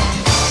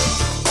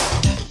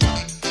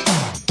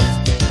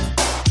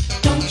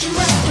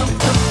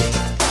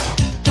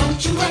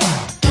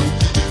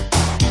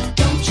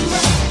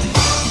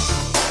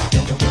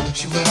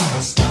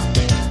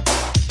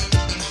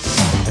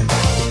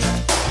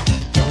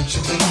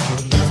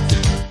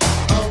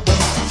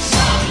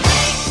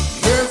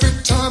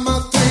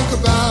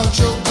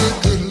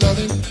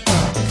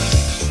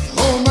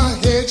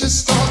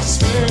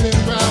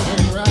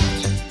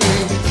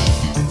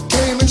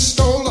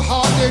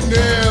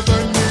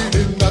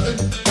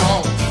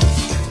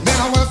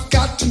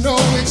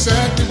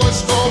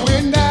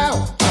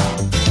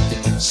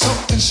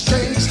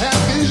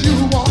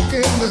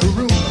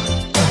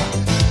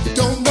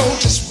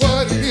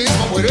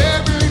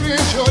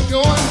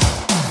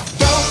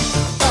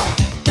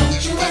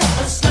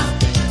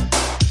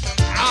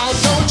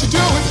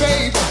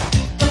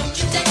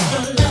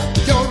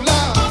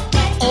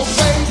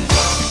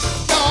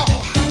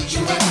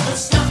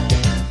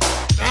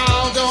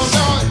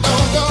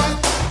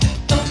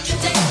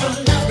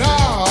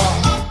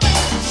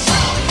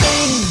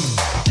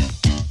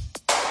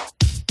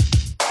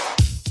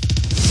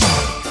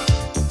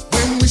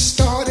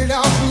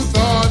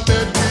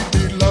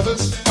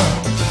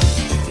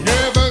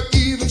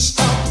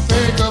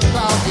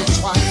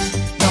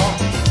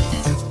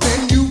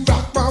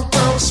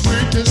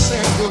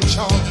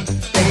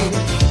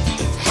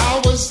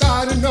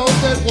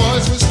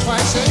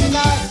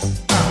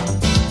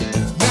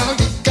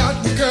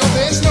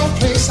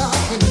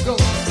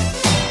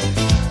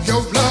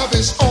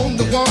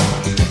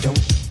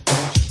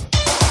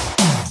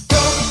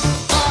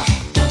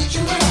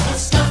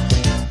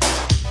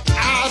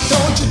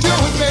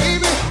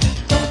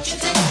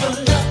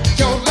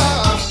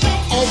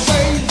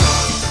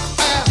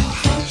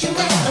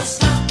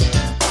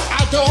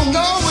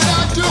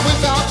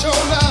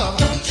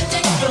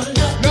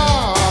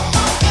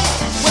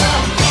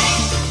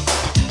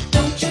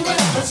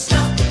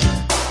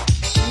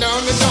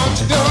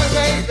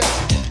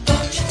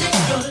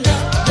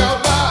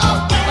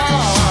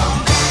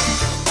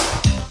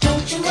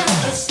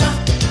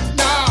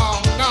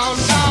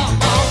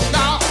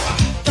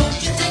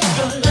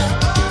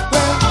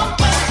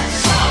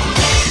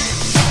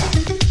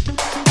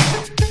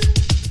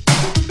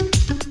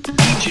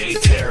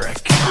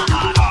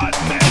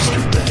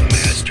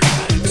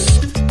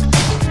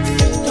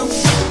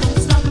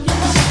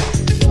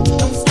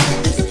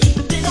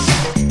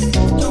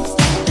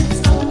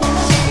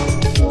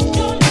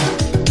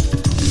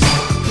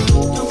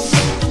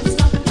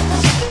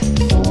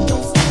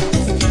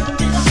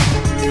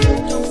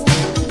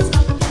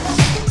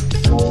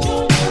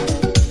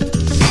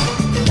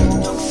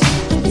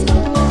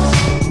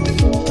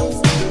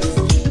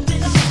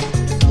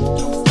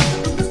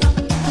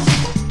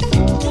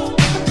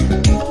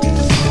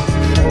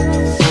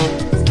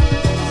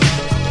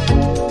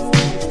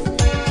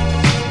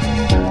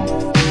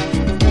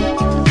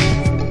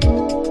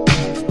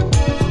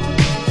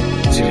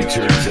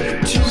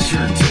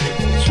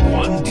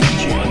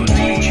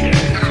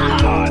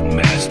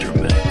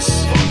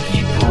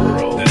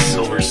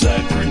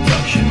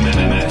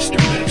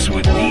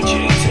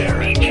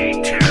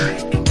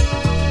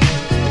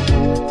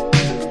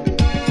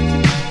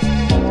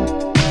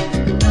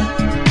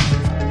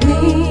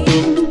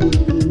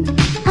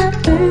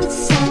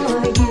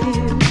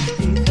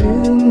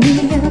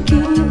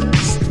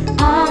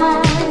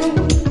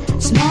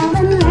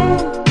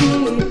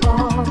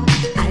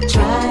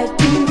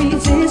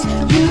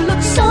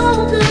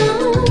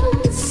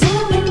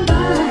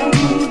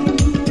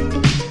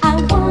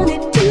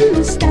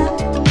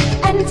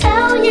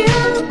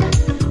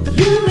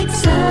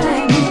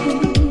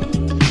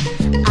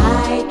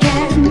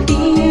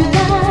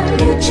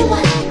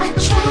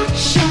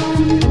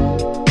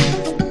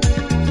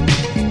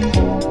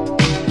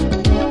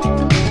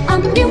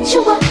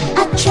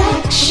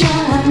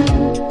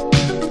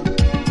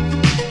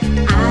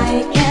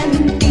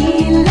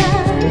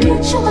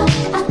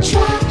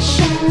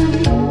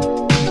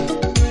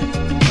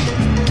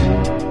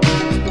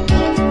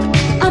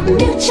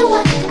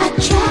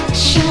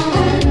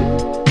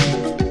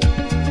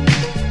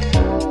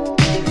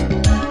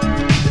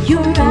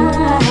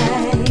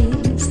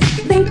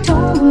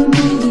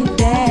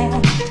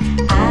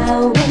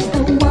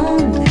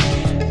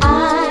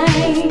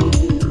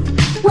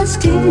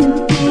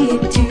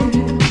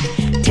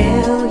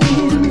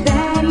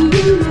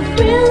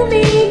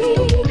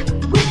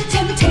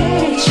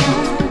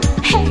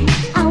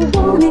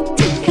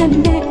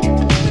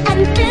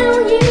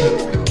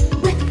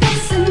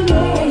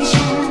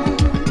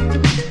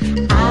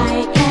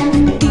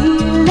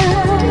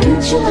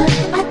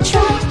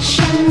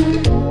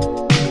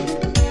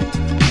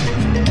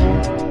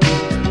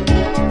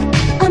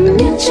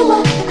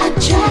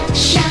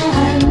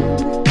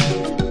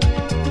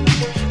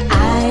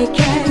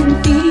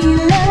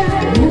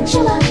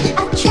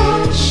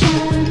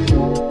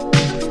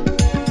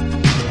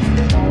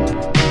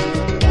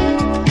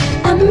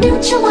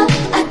 mutual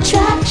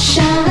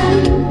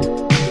attraction.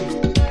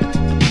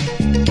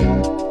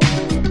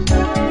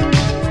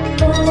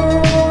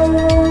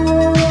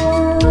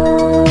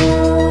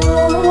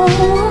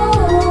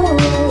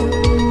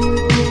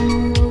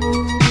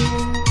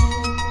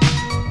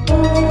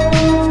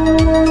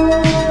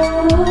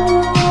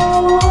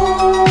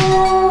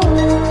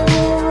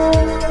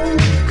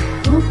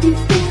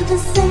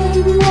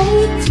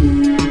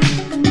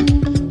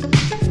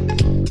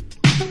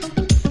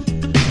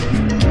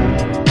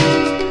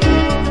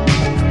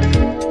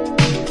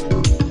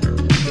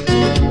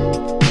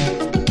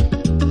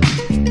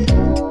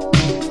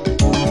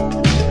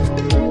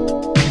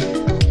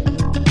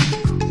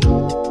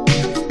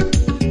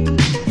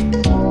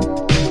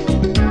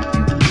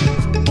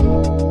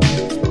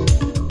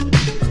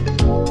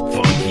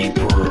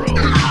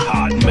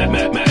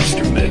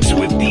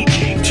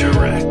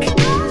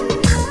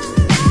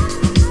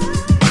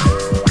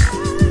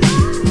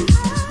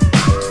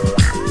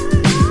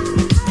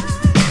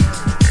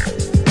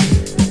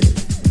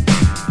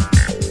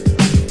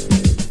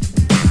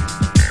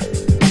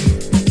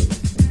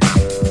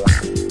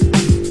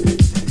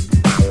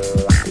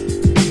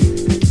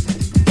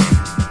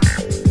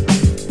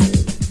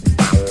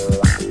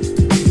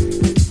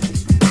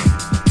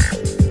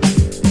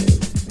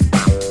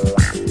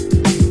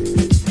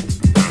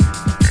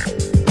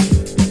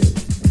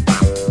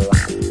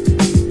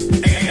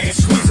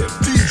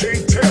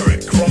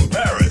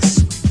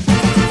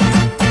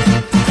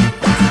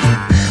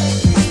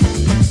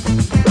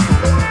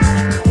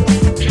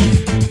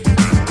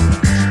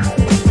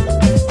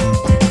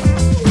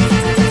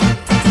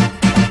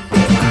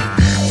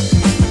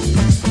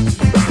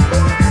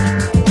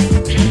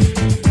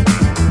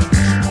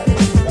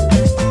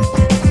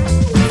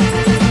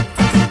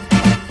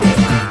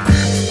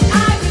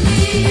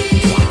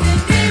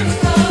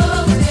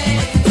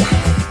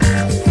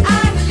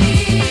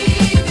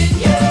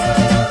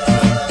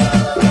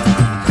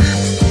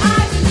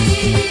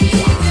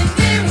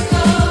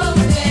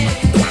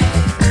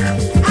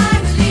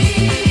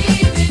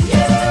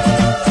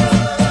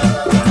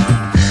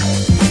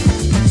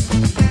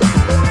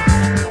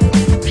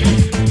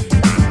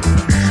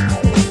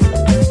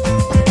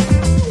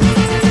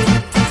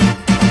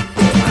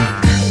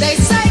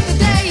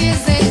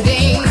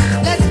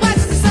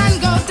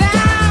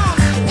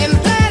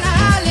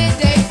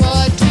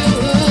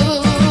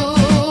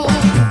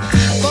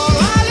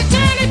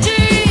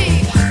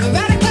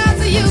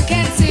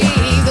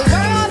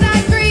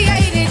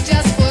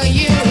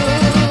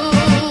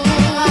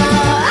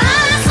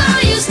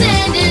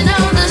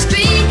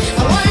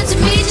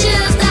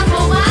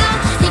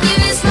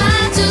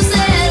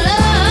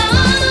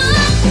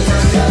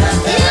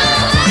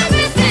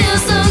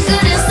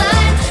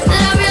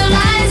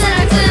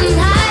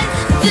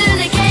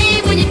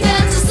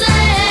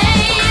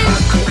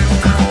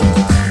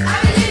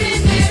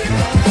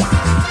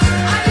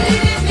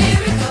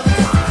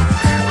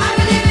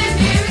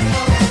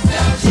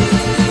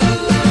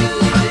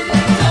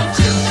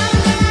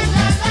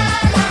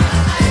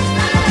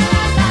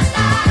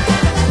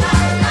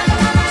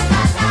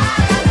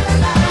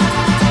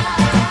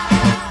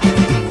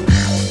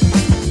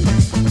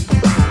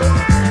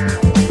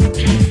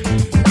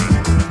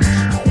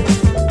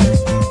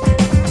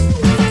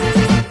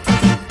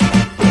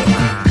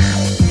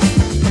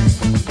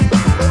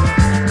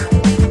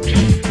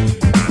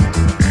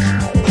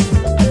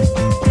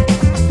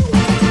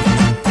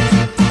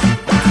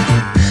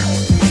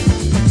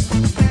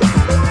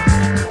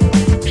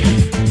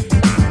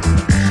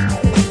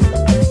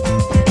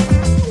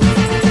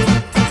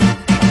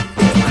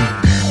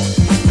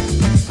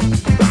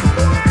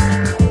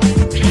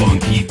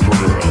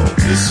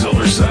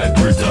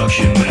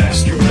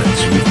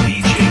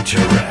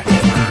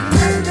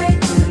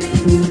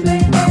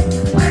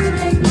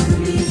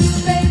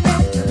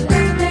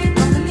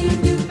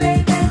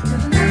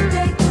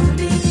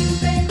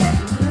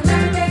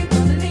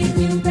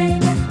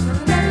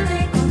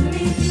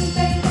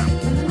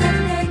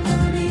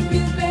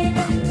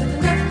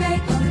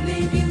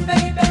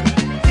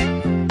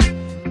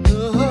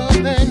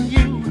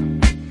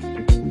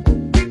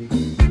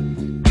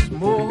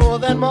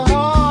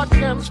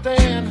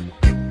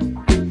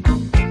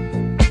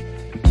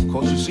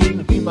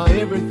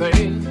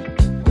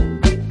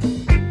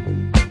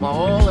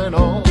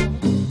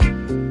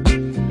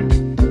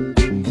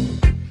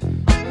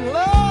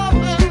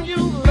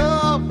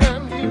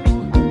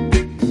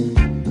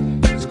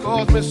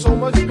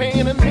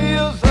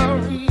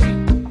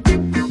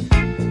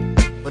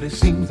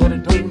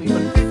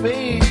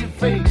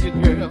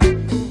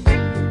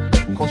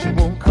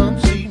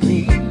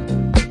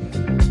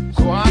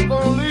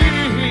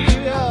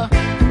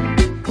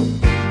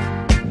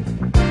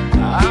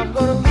 I'm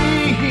gonna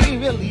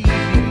leave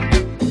you.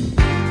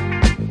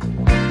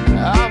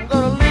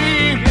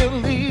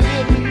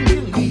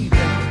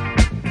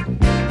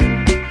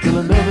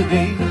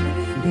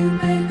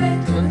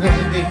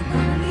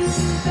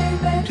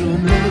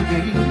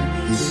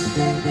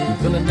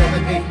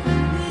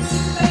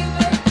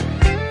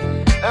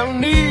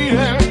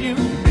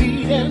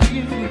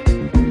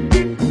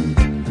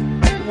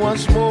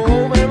 once more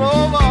over and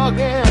over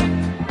again.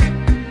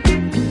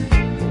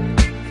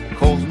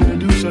 Cause me to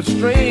do such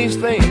strange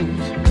things.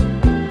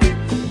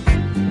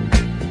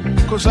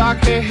 Cause I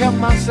can't help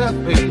myself,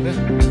 baby.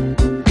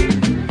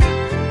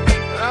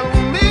 I'm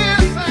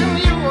missing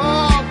you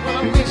all when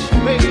I miss you,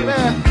 baby.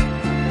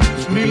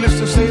 It's needless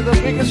to say the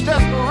biggest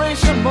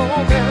desperation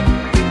moment.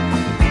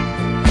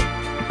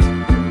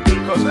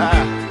 Cause I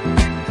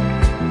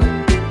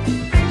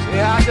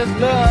just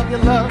love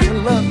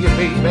you,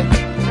 baby.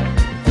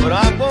 But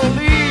I'm gonna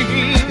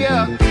leave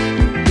ya.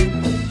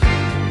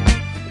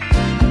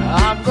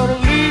 I'm gonna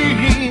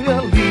leave ya.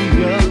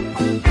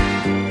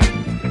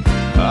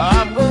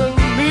 I'm gonna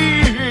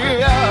leave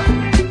ya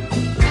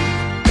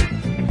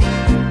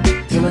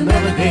till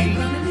another day.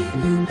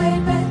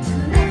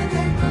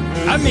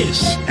 Amis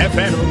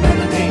FM.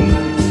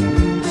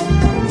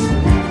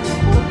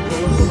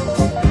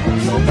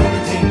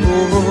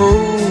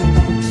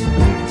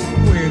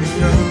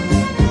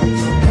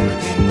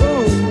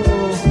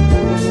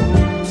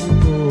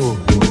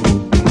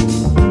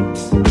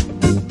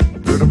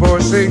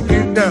 Say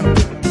get down,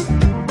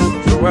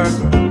 so I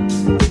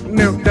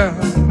knelt down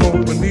on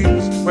my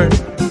knees to pray.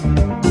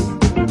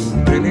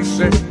 Then he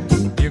said,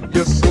 "Give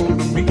your soul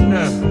to me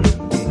now,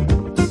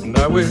 and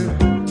I will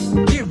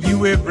give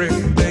you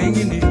everything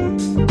you need."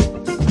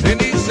 Then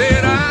he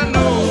said, "I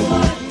know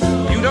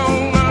you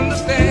don't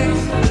understand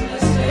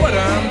what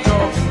I'm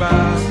talking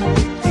about.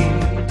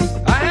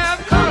 I have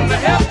come to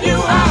help you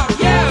out.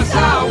 Yes, I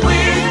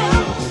will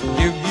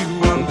give you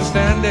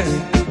understanding,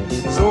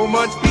 so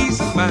much peace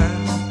of mind."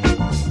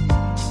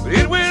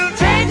 It will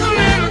take a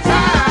little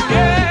time,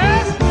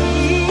 yes.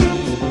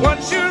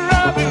 Once you're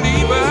a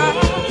believer,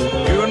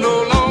 you're no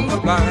longer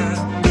blind.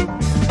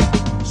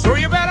 So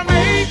you better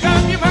make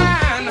up your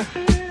mind.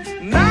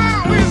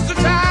 Now is the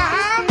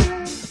time.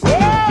 Oh,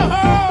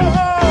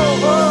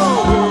 oh, oh, oh.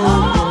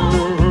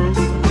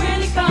 When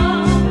he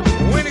comes,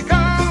 when he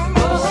comes,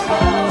 oh,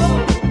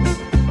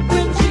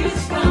 when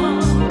Jesus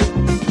comes,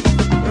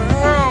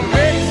 oh,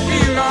 make it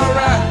feel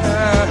alright.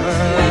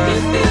 Make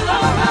it feel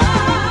alright.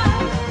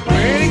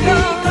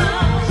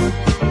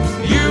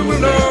 You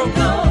will know,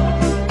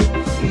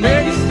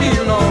 make it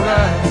feel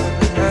alright.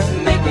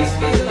 Make it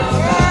feel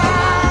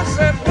alright. I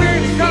said when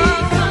he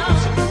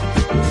comes,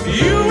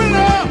 you will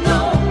know,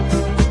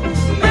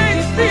 make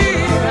it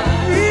feel,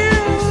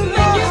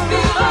 make it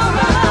feel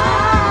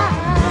alright.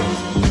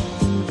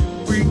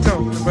 We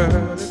talked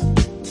about it,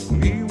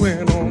 we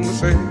went on to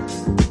say,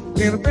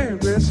 in a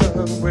very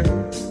subtle way.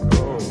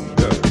 Oh,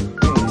 yeah.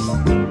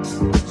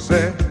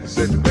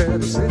 Said you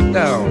better sit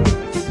down,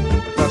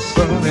 my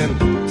son, and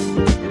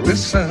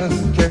listen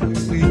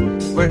carefully.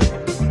 Well,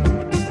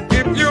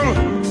 if you'll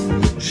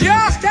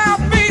just have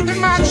faith in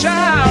my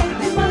child,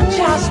 I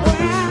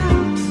swear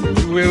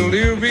you will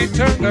live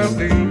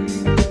eternally.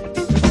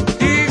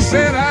 He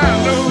said, I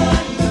know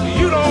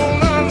you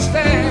don't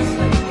understand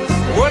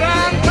what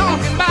I'm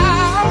talking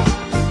about.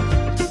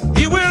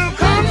 He will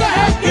come to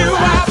help you. I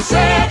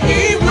said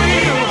he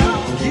will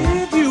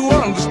give you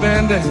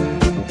understanding.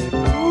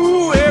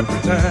 Ooh,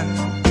 every time.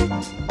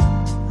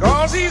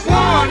 Cause he's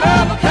one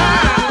of a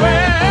kind.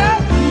 Well,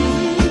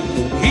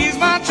 he's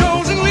my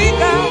chosen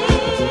leader.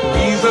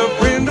 He's a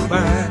friend of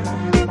mine.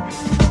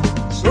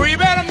 So you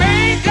better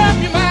make up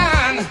your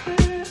mind.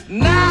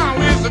 Now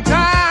is the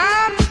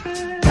time.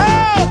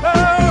 Oh, oh,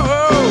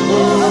 oh,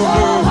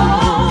 oh,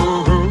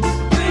 oh.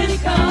 When he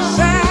comes,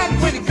 sad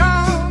when he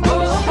comes. Oh,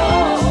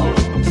 oh,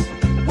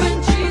 when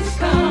Jesus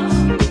comes,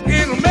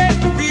 it'll make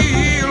you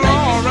feel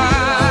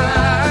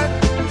alright.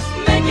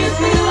 Make you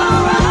feel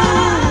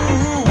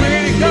alright.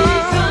 Make it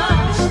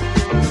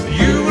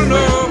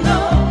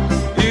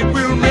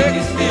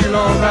feel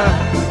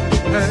alright.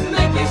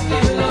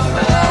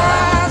 I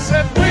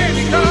said when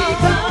he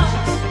comes,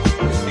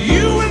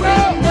 you will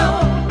know.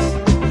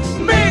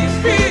 Make it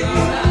feel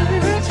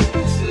alright.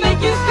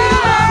 Make it feel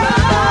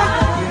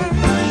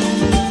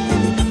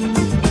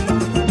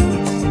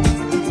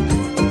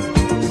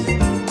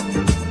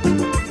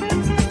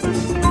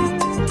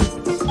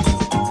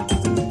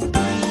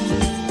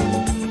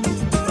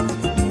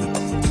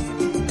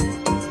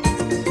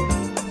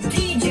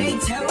DJ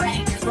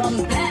Tarek from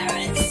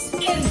Paris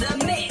in the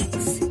mix.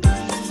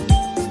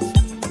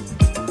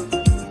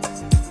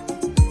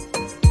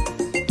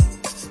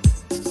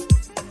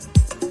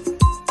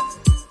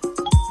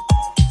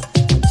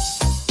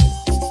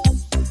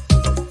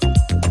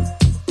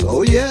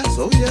 Oh yes,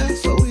 oh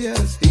yes, oh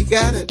yes. He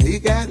got it,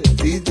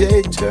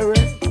 DJ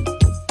Tarek.